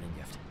me a parting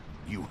gift.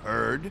 You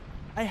heard?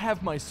 I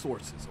have my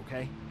sources,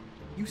 okay?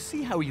 You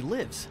see how he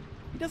lives.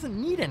 He doesn't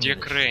need any Где of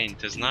this Крейн, shit.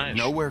 ты знаешь?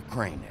 Know where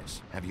Crane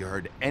is. Have you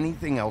heard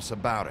anything else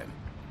about him?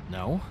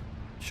 No?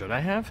 Should I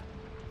have?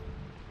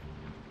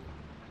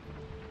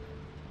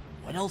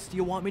 What else do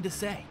you want me to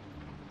say?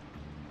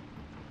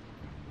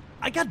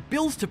 I got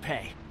bills to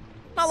pay.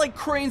 Not like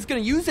Crane's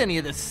gonna use any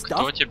of this stuff.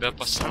 Кто тебя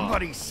послал?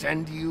 Somebody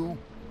send you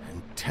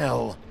and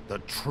tell the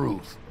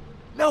truth.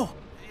 No,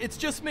 it's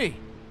just me.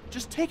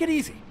 Just take it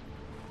easy.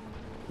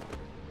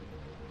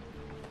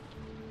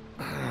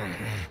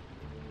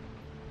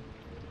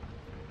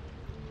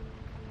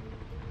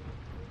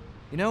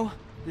 You know,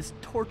 this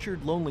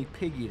tortured, lonely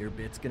pig-eater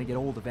bit's gonna get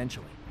old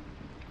eventually.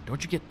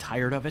 Don't you get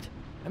tired of it?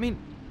 I mean,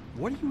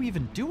 what are you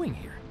even doing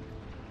here?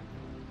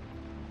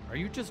 Are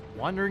you just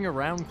wandering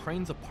around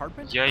Crane's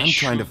apartment? Я I'm ищу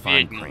trying to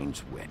find ведьму.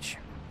 Crane's witch.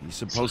 He's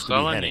supposed to be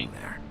Слыхала heading о ней?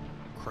 there.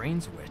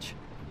 Crane's witch?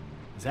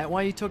 Is that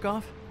why he took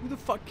off? Who the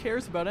fuck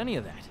cares about any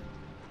of that?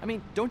 I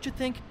mean, don't you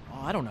think,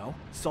 I don't know,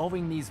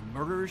 solving these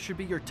murders should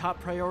be your top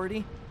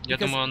priority? Я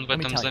Because, думаю, он в let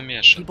me этом tell you,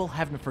 замешан. people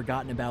haven't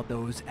forgotten about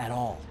those at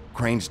all.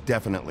 Crane's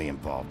definitely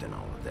involved in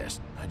all of this.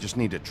 I just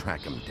need to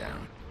track him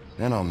down.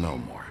 Then I'll know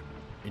more.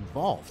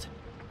 Involved?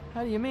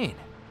 How do you mean?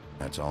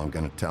 That's all I'm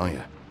gonna tell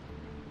you.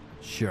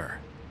 Sure.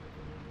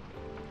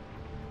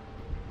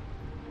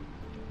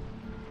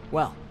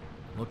 Well,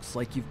 looks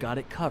like you've got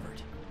it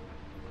covered.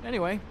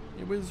 Anyway,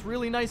 it was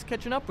really nice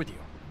catching up with you.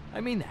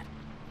 I mean that.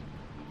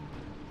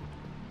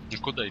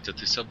 Куда это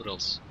ты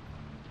собрался?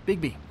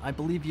 Bigby, I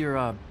believe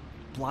you're,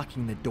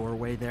 blocking the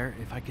doorway there.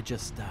 If I could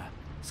just,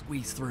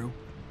 squeeze through.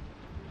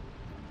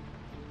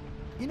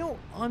 You know,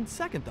 on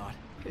second thought,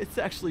 it's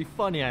actually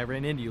funny I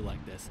ran into you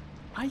like this.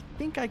 I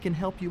think I can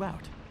help you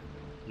out.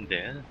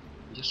 Да,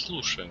 я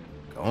слушаю.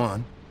 Go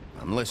on.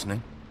 I'm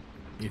listening.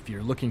 If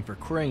you're looking for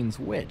Crane's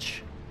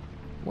witch,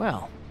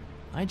 well,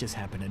 I just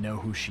happen to know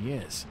who she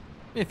is.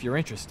 If you're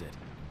interested.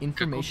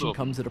 Information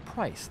comes at a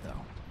price,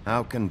 though.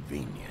 How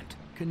convenient.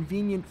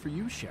 Convenient for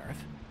you,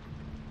 Sheriff.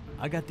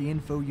 I got the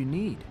info you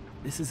need.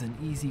 This is an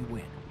easy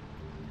win.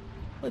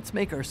 Let's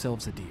make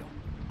ourselves a deal.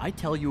 I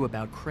tell you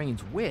about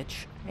Crane's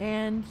witch,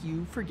 and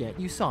you forget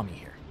you saw me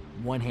here.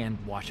 One hand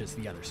washes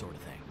the other sort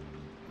of thing.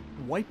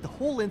 Wipe the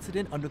whole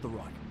incident under the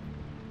rug.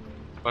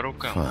 По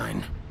рукам.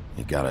 Fine.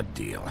 You got a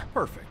deal.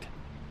 Perfect.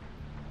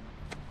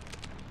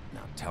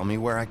 Now tell me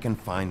where I can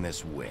find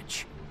this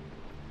witch.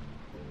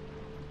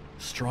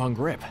 Strong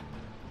grip.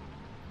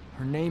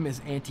 Her name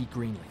is Auntie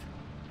Greenleaf.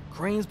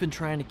 Crane's been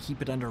trying to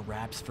keep it under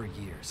wraps for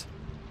years.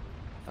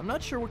 I'm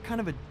not sure what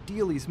kind of a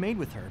deal he's made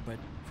with her, but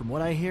from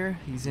what I hear,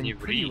 he's in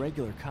pretty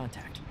regular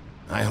contact.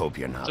 I hope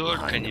you're not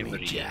lying to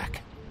me,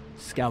 Jack.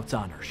 Scout's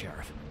honor,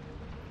 Sheriff.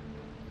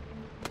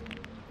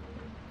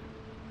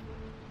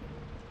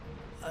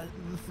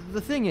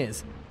 The thing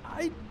is,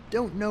 I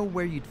don't know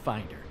where you'd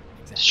find her.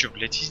 Ты чё,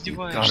 блядь, You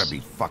издеваешься? gotta be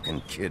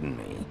fucking kidding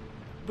me.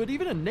 But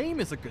even a name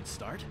is a good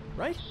start,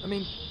 right? I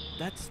mean,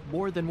 that's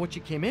more than what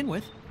you came in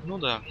with. Ну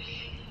да,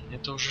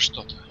 это уже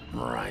что-то.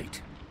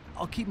 Right.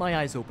 I'll keep my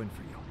eyes open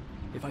for you.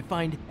 If I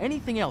find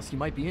anything else you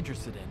might be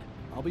interested in,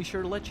 I'll be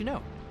sure to let you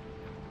know.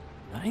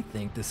 I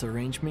think this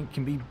arrangement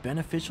can be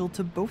beneficial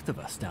to both of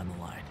us down the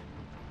line.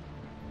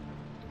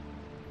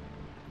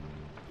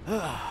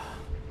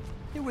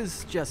 It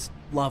was just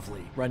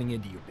lovely running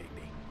into you,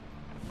 Bigby.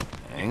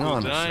 Hang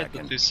on a Куда это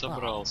second. ты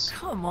собрался?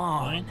 Come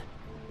on.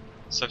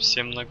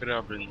 Совсем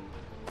награбленный.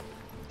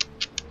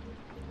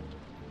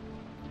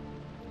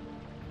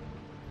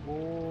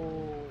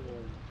 О,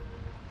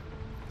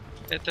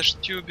 это ж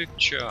тюбик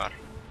чар.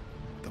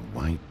 The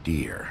white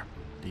deer.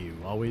 Do you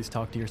always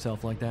talk to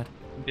yourself like that?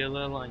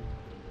 Белая лань.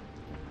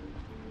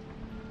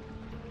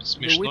 The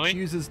witch Смешной?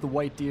 uses the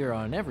white deer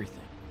on everything.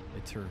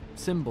 It's her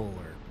symbol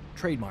or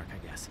trademark,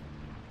 I guess.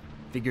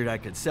 Figured I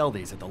could sell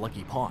these at the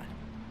Lucky Pawn.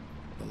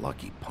 The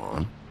Lucky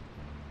Pawn?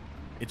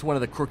 It's one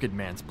of the crooked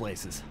man's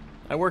places.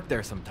 I work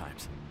there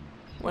sometimes.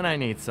 When I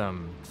need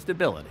some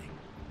stability.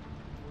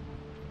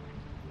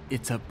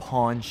 It's a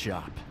pawn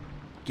shop.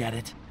 Get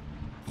it?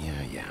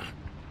 Yeah.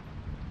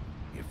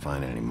 You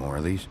find any more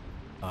of these?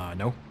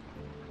 No.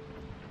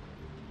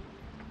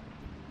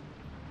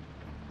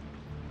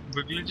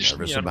 Выглядишь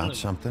Nervous about нервным.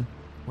 something?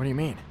 What do you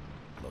mean?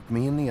 Look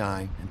me in the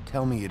eye and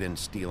tell me you didn't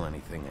steal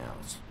anything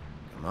else.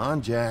 Come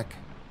on, Jack.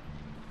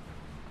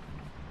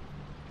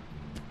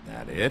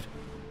 That it?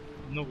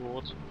 Ну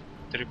вот,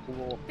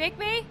 трепло.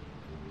 Bigby?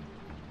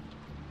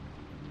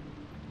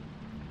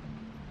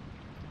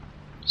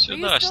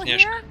 Сюда,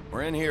 Снежка.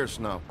 We're in here,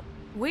 Snow.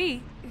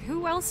 We?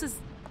 Who else is...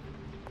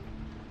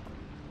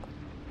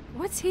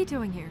 What's he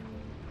doing here?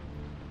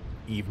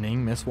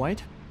 Evening, Miss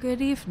White?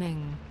 Good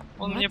evening.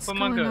 Он мне What's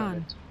going on?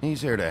 помогает.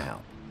 He's here to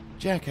help.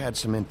 Jack had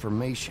some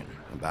information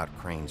about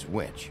Crane's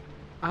witch.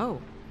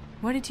 Oh,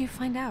 what did you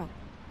find out?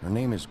 Her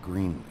name is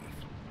Greenleaf,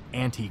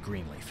 Auntie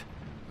Greenleaf.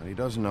 but he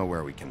doesn't know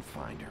where we can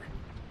find her.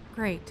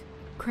 Great.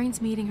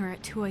 Crane's meeting her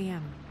at 2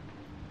 a.m.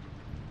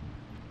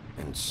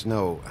 And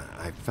Snow,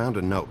 I found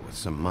a note with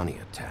some money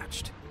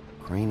attached.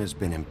 Crane has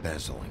been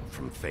embezzling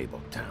from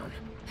Fabletown.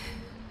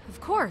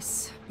 Of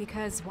course,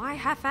 because why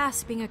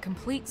half-ass being a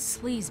complete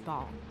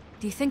sleazeball?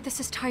 Do you think this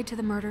is tied to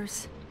the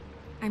murders?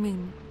 I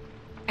mean,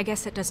 I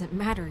guess it doesn't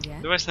matter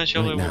yet. Давай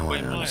сначала Right его now,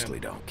 I поймаем. honestly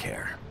don't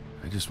care.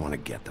 I just want to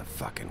get the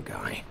fucking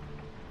guy.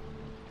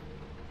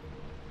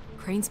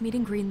 Crane's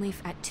meeting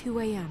Greenleaf at 2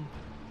 a.m.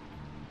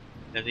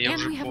 Это я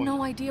And уже we have понял.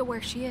 no idea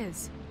where she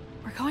is.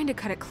 We're going to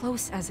cut it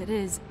close as it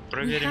is. We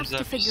Проверим have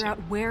to figure записи. out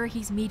where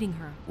he's meeting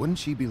her. Wouldn't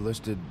she be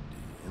listed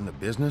in the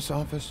business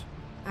office?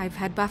 I've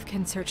had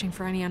Buffkin searching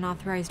for any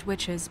unauthorized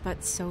witches,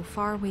 but so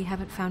far we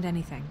haven't found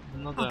anything.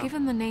 Ну I'll да. give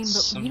him the name,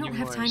 but we don't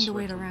have time Сомневаюсь to в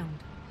wait этом. around.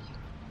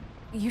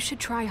 You should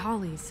try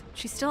Holly's.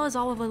 She still has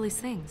all of Lily's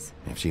things.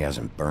 If she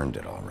hasn't burned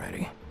it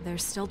already.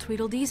 There's still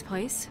Tweedledee's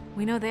place.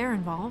 We know they're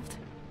involved.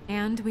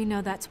 And we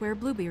know that's where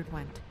Bluebeard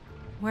went.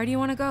 Where do you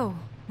want to go?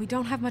 We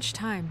don't have much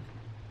time.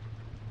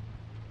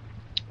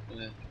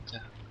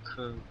 Так,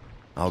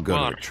 I'll go to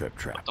бар, the Trip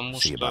Trap, потому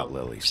see что about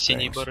Lily's в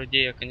Синей things.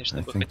 Бороде я, конечно,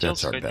 I бы think хотел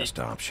that's our сходить. best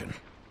option.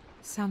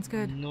 Sounds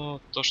good. Но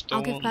то, что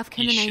I'll give он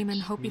Bufkin a name and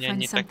ищет, hope he меня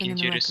не finds так something in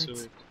the records.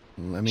 интересует.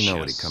 Let me know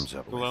what he Сейчас comes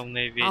up with.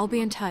 главная I'll be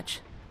ведьма. in touch.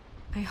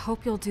 I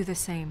hope you'll do the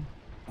same.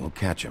 We'll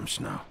catch him,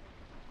 Snow.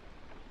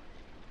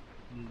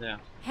 Да.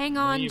 Hang Мы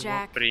on, его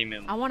Jack.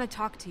 примем. I want to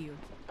talk to you.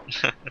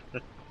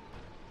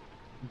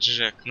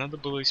 Джек, надо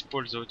было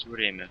использовать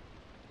время.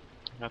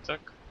 А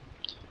так?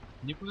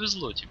 Не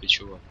повезло тебе,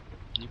 чувак.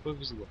 Не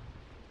повезло.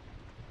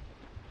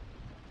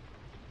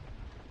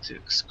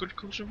 Так,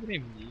 сколько уже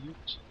времени,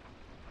 ёпт?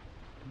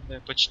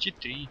 Да, почти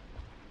 3.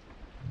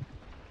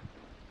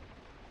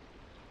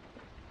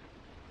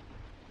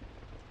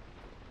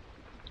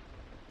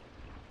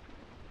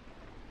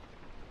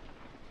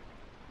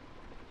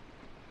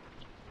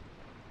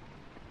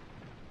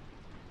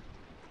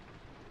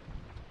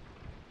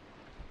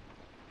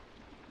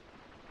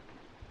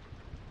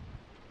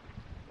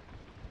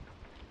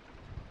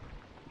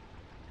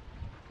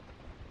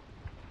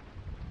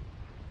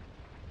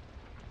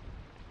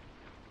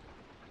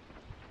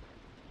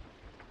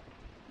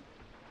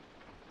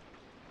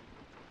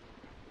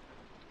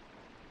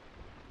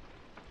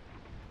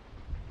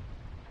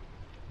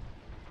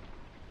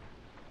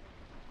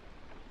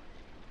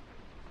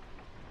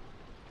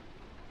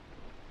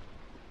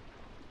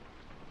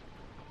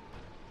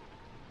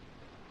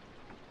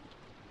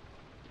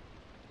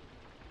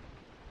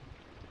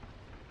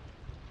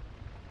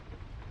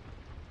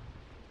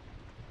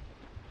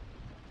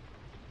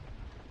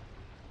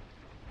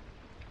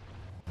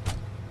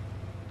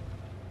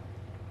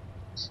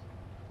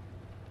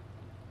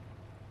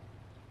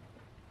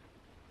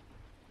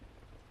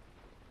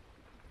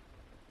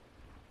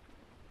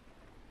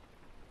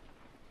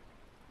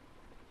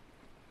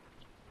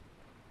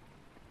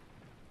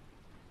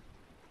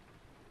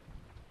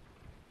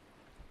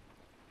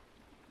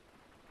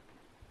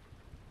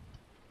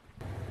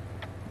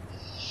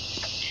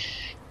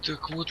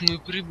 Так вот мы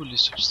прибыли,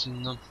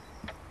 собственно.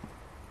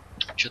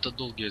 Что-то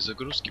долгие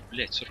загрузки,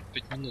 блять,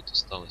 45 минут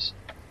осталось.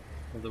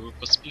 Надо бы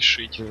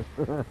поспешить.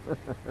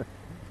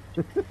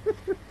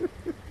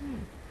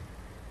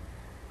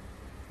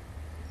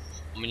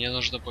 Мне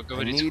нужно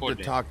поговорить с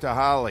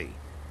Холли.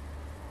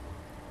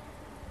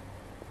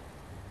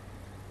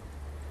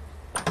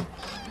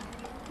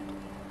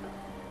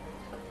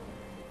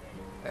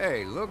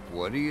 Hey, look,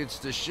 Woody, it's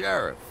the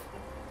sheriff.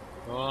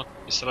 О,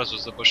 и сразу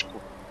за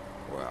башку.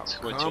 Well,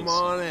 Схватился. come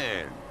on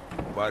in,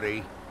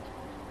 buddy.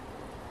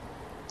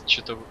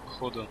 Что-то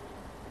ходу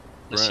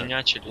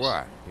насинячились.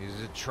 What?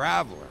 He's a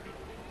traveler.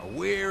 A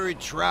weary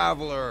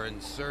traveler in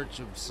search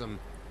of some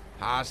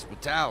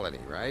hospitality,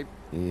 right?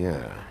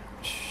 Yeah,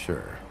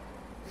 sure.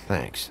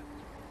 Thanks.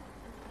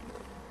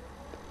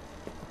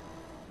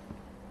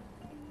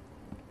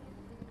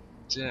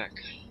 Так.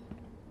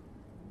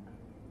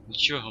 Ну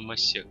чё,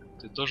 гомосек,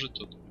 ты тоже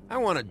тут? I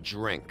want a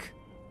drink.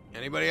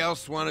 Anybody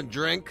else want a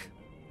drink?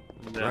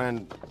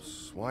 Friend,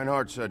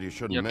 Swinehart said you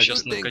shouldn't You mix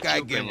it. think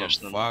I give a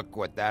fuck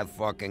what that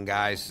fucking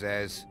guy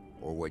says?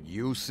 Or what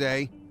you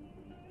say?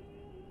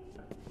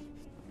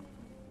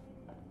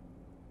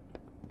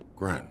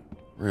 Gren,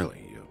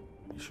 really, you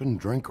shouldn't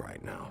drink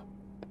right now.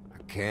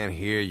 I can't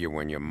hear you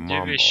when you Где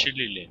mumble. вещи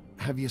Лили?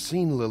 Have you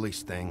seen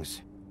Lily's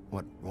things?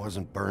 What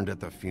wasn't burned at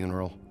the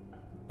funeral?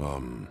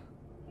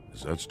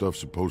 Is that stuff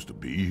supposed to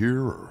be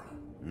here, or?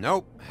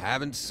 Nope,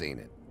 haven't seen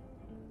it.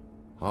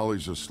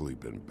 Holly's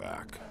asleep in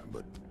back,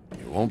 but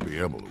you won't be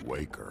able to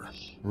wake her.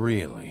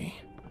 Really?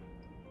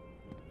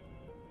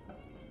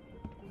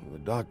 The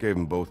doc gave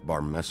them both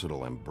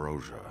barmecidal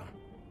ambrosia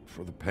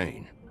for the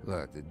pain.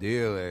 Look, the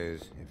deal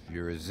is, if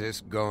you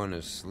resist going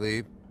to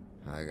sleep,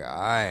 like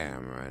I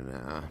am right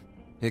now,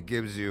 it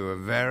gives you a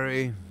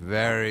very,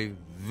 very,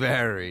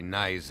 very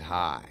nice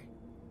high.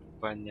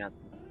 Понятно.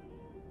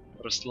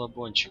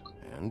 Расслабончик.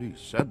 And he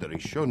said that he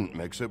shouldn't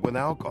mix it with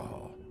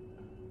alcohol.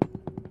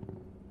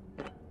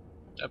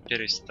 Да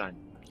перестань.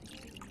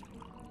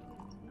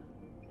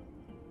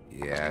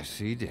 Yes,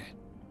 he did.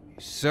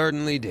 He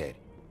certainly did.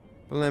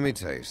 But let me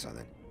tell you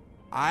something.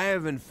 I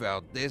haven't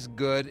felt this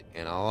good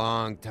in a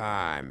long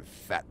time,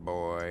 fat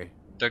boy.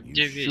 Так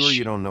где Sure вещи?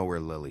 you don't know where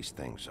Lily's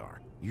things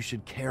are. You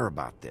should care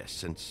about this,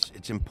 since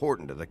it's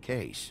important to the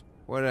case.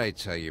 What did I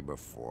tell you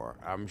before?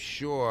 I'm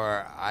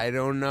sure I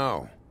don't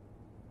know.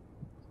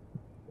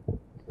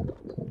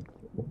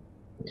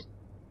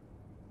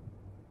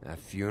 That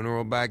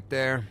funeral back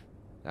there?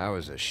 That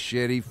was a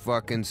shitty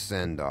fucking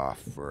send-off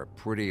for a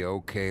pretty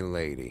okay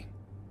lady.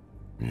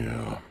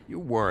 Yeah. You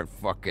weren't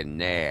fucking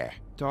there.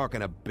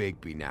 Talking to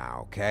Bigby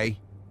now, okay?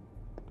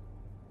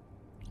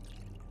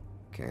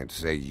 Can't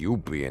say you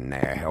being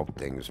there helped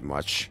things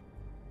much.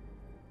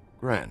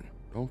 Gren,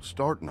 don't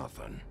start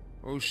nothing.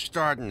 Who's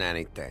starting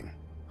anything?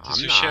 Ты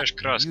сгущаешь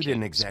краски. You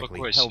didn't exactly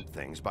Успокойся. help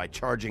things by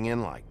charging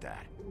in like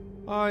that.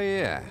 Oh,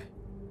 yeah.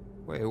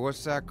 Wait,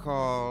 what's that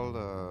called?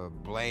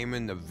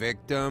 Blaming the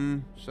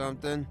victim?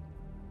 Something?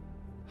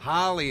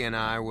 Holly and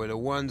I were the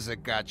ones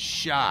that got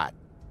shot.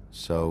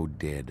 So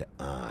did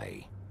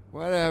I.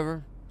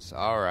 Whatever. It's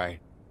alright.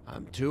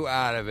 I'm too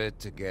out of it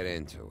to get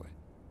into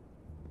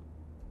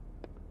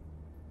it.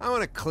 I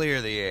want to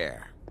clear the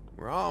air.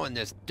 We're all in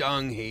this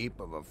dung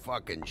heap of a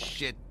fucking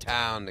shit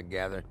town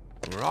together.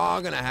 We're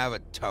all gonna have a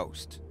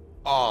toast.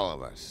 All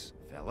of us.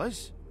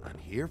 Fellas, I'm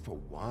here for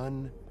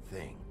one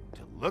thing.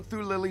 To look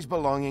through Lily's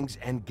belongings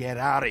and get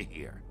out of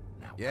here.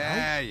 Now,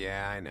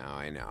 Yeah, I know.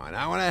 And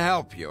I want to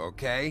help you,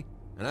 okay?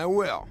 And I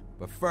will.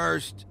 But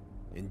first,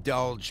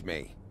 indulge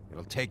me.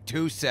 It'll take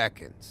 2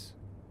 seconds.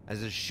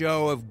 As a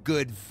show of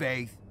good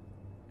faith.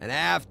 And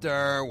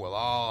after, we'll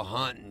all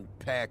hunt and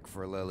peck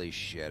for Lily's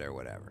shit or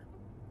whatever.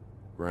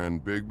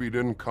 Grand Bigby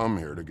didn't come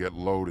here to get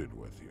loaded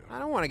with you. I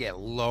don't want to get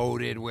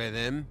loaded with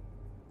him.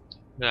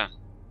 Да,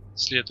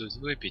 следует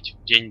выпить.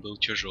 День был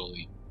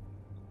тяжелый.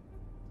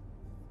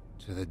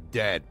 To the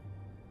dead.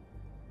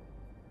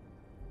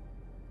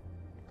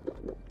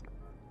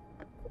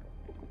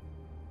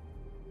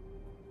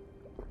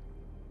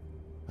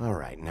 All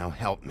right, now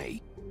help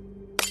me.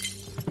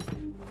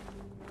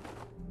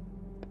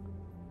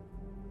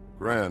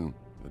 Gran,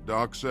 the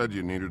doc said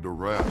you needed a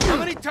rest. How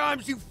many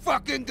times you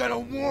fucking gonna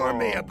warn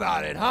me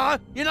about it, huh?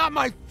 You're not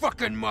my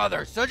fucking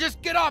mother, so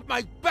just get off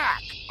my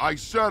back! I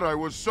said I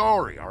was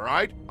sorry, all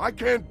right? I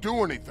can't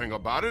do anything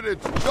about it.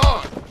 It's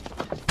done.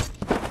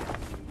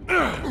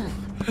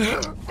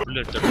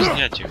 Блять, так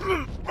снять их.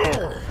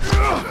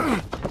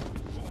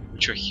 Вы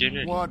чё,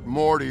 херели? What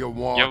more do you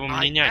want? Я вам не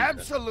I нянька.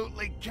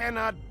 absolutely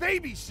cannot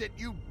babysit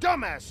you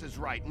dumbasses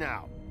right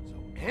now. So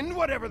end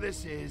whatever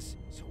this is,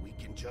 so we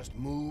can just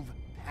move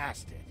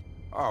past it.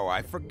 Oh,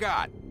 I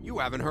forgot. You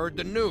haven't heard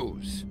the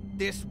news.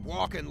 This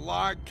walking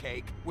lard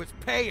cake was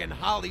paying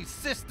Holly's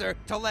sister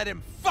to let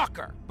him fuck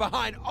her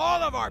behind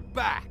all of our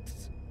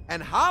backs.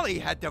 And Holly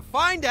had to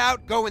find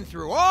out going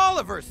through all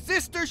of her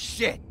sister's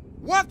shit.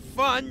 What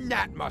fun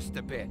that must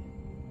have been.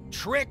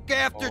 Trick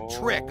after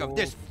trick of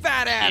this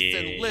fat ass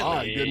and Lily.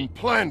 I didn't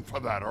plan for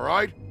that, all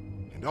right?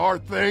 And our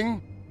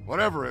thing,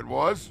 whatever it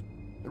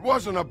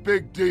wasn't a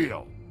big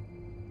deal.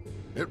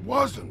 It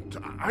wasn't.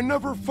 I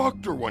never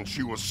fucked her when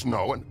she was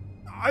snowing.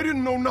 I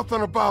didn't know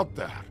nothing about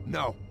that.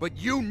 No, but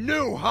you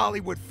knew Holly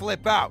would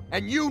flip out.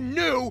 And you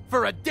knew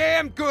for a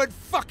damn good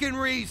fucking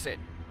reason.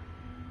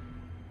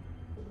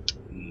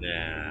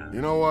 Да.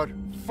 You know what?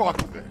 Fuck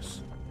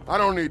this. I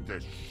don't need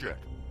this shit.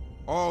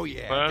 Oh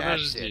yeah,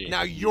 that's it.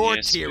 Now you're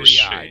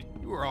teary-eyed.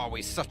 You were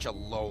always such a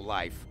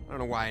lowlife. I don't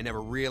know why I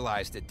never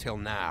realized it till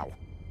now.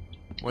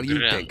 What do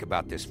you think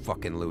about this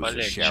fucking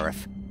loser,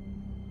 Sheriff?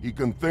 He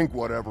can think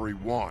whatever he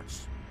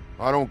wants.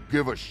 I don't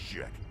give a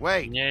shit.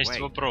 Wait,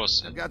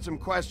 вопросы. I've got some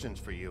questions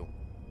for you.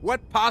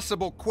 What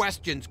possible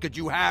questions could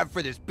you have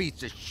for this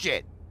piece of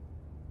shit?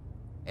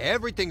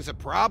 Everything's a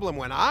problem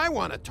when I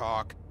want to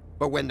talk,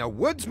 but when the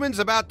woodsman's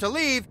about to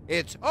leave,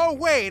 it's, oh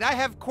wait, I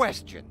have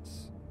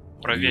questions.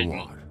 What do you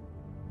want?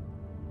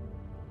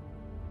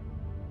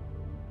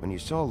 When you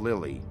saw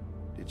Lily,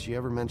 did she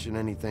ever mention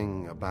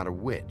anything about a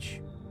witch?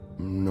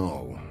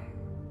 No.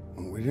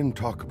 We didn't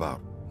talk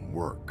about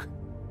work.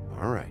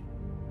 All right.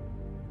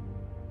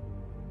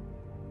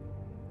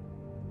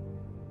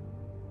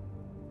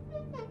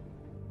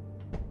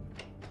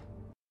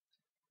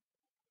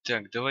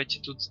 Так, давайте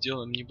тут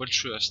сделаем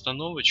небольшую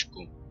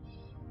остановочку.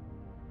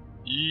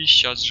 И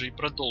сейчас же и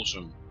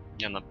продолжим.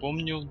 Я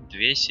напомню,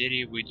 2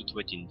 серии выйдут в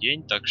один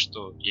день, так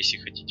что, если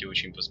хотите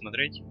очень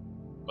посмотреть,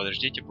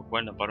 подождите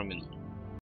буквально пару минут.